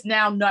 to this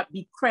now not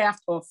be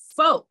craft or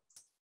folk,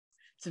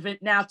 to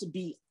it now to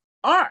be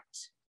art,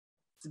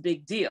 it's a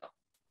big deal.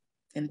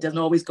 And it doesn't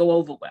always go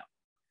over well.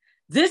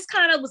 This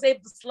kind of was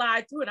able to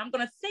slide through, and I'm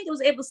going to think it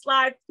was able to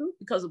slide through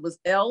because it was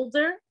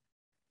elder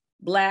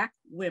Black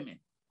women.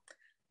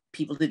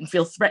 People didn't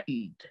feel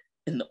threatened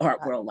in the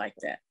art world like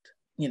that,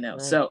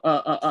 Right. So,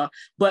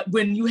 but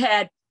when you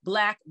had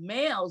Black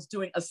males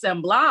doing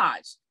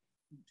assemblage,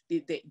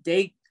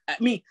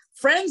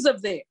 friends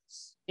of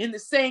theirs in the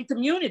same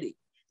community,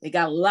 they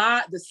got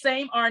the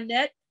same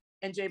Arnett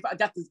and Jay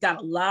got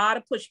a lot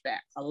of pushback,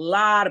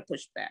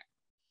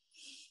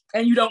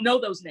 and you don't know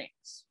those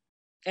names,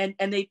 and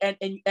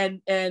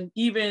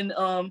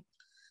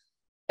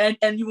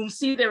you won't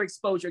see their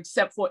exposure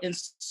except for in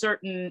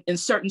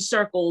certain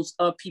circles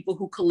of people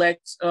who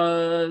collect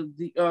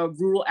the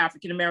rural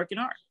African American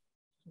art.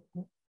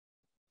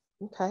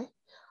 Okay.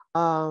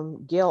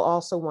 Gail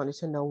also wanted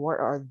to know, what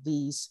are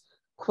these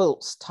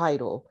quilts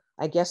titled?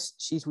 I guess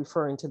she's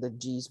referring to the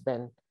Gee's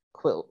Bend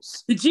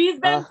quilts. The Gee's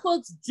Bend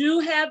quilts do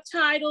have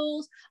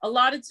titles. A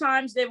lot of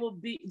times they will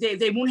be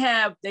they won't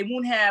have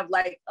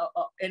like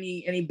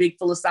any big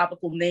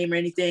philosophical name or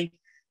anything.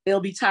 it'll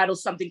be titled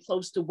something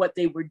close to what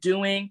they were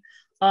doing.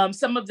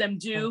 Some of them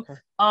do. Okay.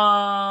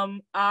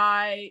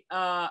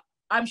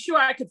 I'm sure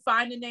I could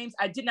find the names.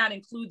 I did not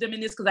include them in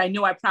this because I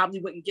knew I probably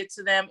wouldn't get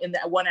to them in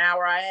that 1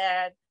 hour I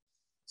had.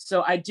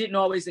 So I didn't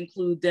always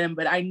include them,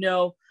 but I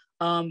know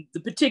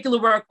the particular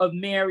work of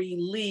Mary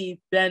Lee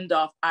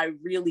Bendoff, I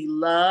really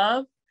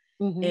love.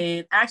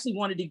 And actually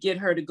wanted to get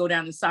her to go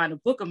down and sign a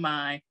book of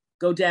mine,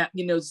 go down,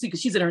 you know, see, because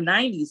she's in her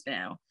 90s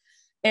now.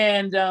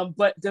 And,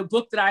 but the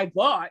book that I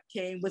bought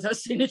came with her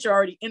signature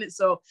already in it.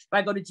 So if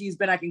I go to G's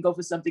Ben, I can go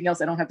for something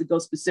else. I don't have to go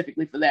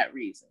specifically for that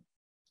reason.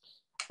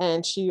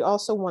 And she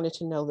also wanted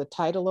to know the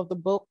title of the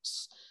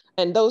books.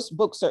 And those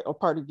books are a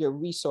part of your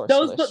resource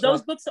list, right?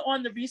 Those books are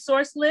on the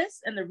resource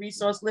list, and the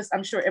resource list,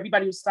 I'm sure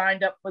everybody who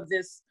signed up for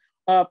this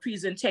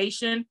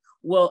presentation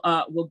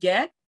will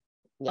get.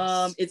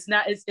 Yes. It's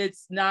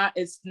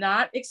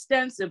not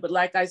extensive, but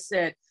like I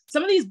said,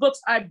 some of these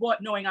books I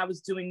bought knowing I was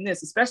doing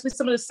this, especially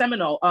some of the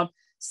Seminole.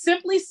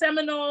 Simply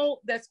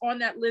Seminole that's on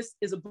that list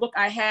is a book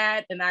I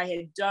had, and I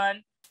had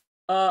done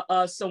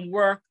some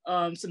work,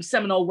 some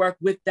Seminole work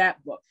with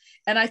that book.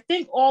 And I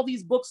think all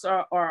these books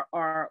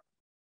are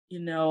you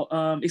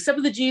know, except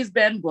for the G's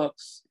Ben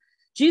books.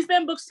 G's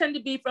Ben books tend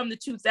to be from the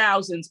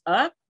 2000s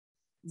up.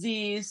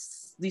 The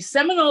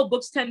Seminole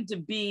books tend to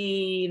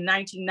be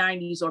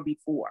 1990s or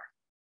before.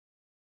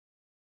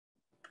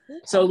 Okay.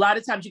 So a lot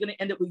of times you're going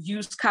to end up with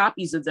used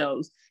copies of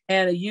those.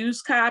 And a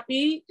used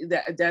copy,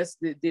 that's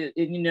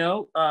you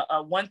know,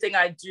 one thing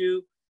I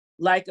do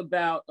like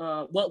about,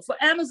 well, for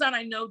Amazon,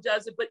 I know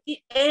does it, but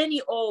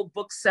any old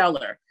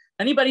bookseller,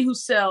 anybody who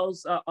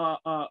sells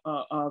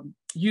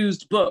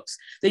used books,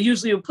 they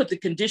usually will put the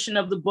condition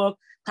of the book,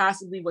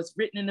 possibly what's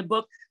written in the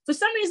book. For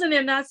some reason,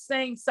 they're not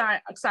saying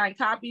signed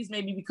copies,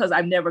 maybe because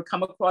I've never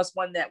come across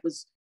one that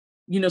was,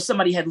 you know,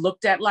 somebody had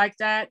looked at like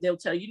that. They'll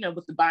tell you, you know,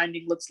 what the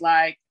binding looks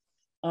like,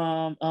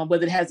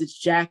 whether it has its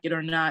jacket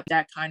or not,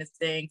 that kind of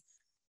thing.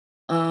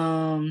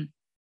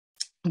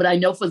 But I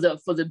know for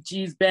the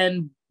G's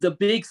Ben, the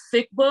big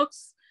thick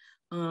books,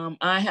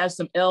 I have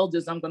some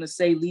elders. I'm going to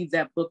say, leave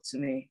that book to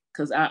me,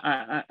 because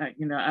I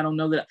you know, I don't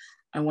know that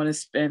I want to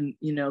spend,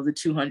 you know, the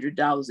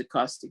 $200 it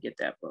costs to get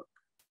that book.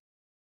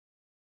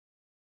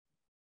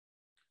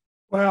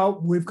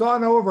 Well, we've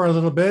gone over a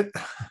little bit,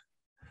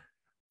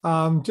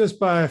 just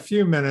by a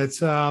few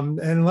minutes.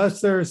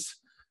 Unless there's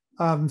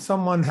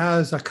someone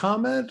has a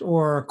comment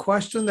or a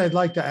question they'd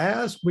like to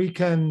ask, we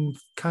can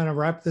kind of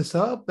wrap this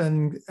up.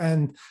 And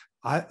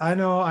I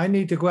know I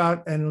need to go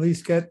out and at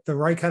least get the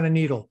right kind of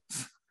needle.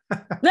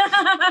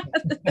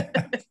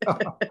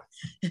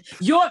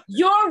 Your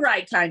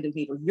right kind of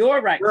needle.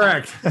 Your right.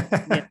 Correct.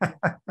 Yeah.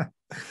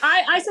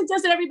 I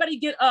suggest that everybody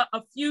get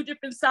a few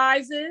different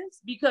sizes,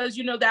 because,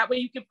 you know, that way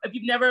you can, if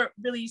you've never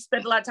really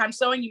spent a lot of time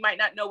sewing, you might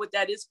not know what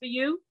that is for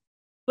you,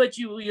 but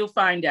you'll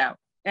find out.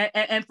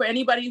 And for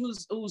anybody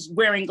who's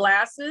wearing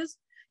glasses,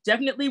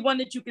 definitely one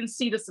that you can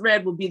see the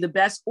thread will be the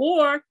best,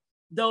 or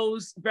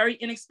those very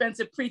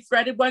inexpensive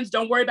pre-threaded ones.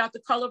 Don't worry about the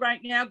color right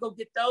now. Go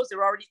get those.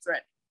 They're already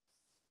threaded.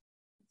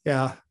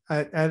 Yeah,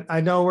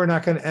 I know we're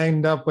not going to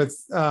end up with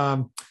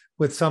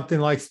something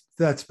like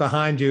that's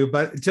behind you,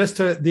 but just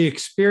the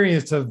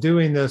experience of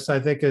doing this, I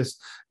think is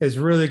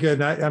really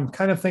good. And I'm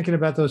kind of thinking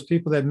about those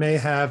people that may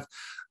have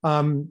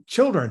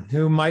children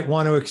who might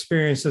want to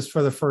experience this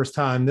for the first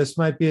time. This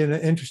might be an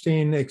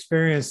interesting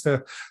experience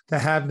to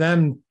have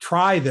them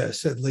try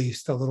this at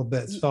least a little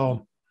bit.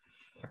 So,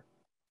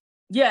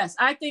 yes,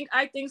 I think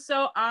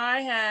so.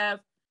 I have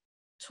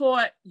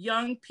taught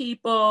young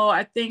people,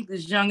 I think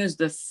as young as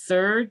the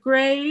 3rd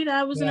grade.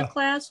 I was in a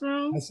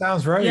classroom. That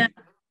sounds right. Yeah.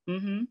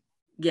 Mm-hmm.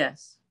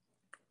 Yes.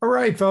 All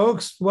right,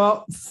 folks.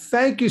 Well,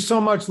 thank you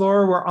so much,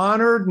 Laura. We're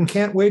honored and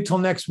can't wait till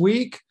next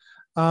week.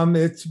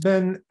 It's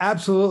been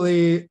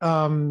absolutely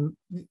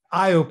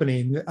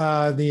eye-opening,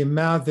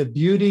 the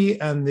beauty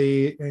and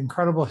the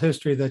incredible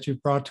history that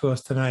you've brought to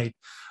us tonight.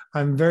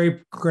 I'm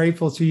very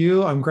grateful to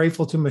you. I'm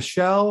grateful to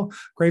Michelle,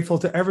 grateful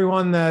to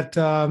everyone that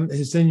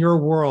is in your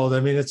world. I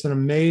mean, it's an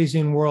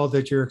amazing world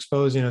that you're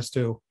exposing us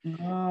to.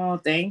 Oh,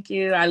 thank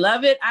you. I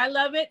love it. I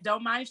love it.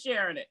 Don't mind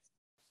sharing it.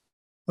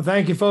 Well,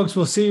 thank you, folks.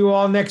 We'll see you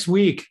all next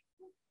week.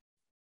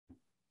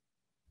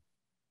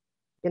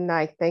 Good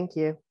night. Thank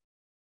you.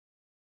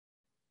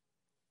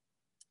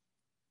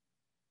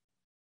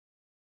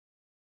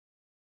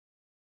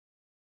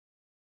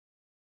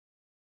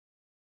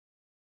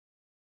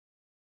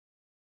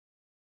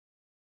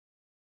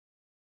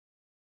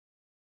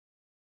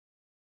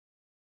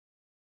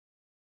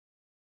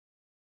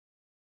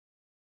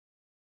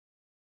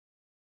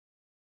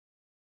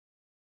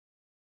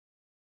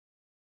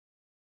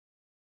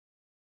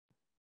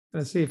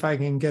 Let's see if I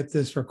can get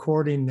this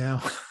recording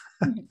now.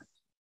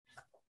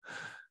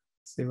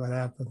 See what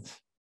happens.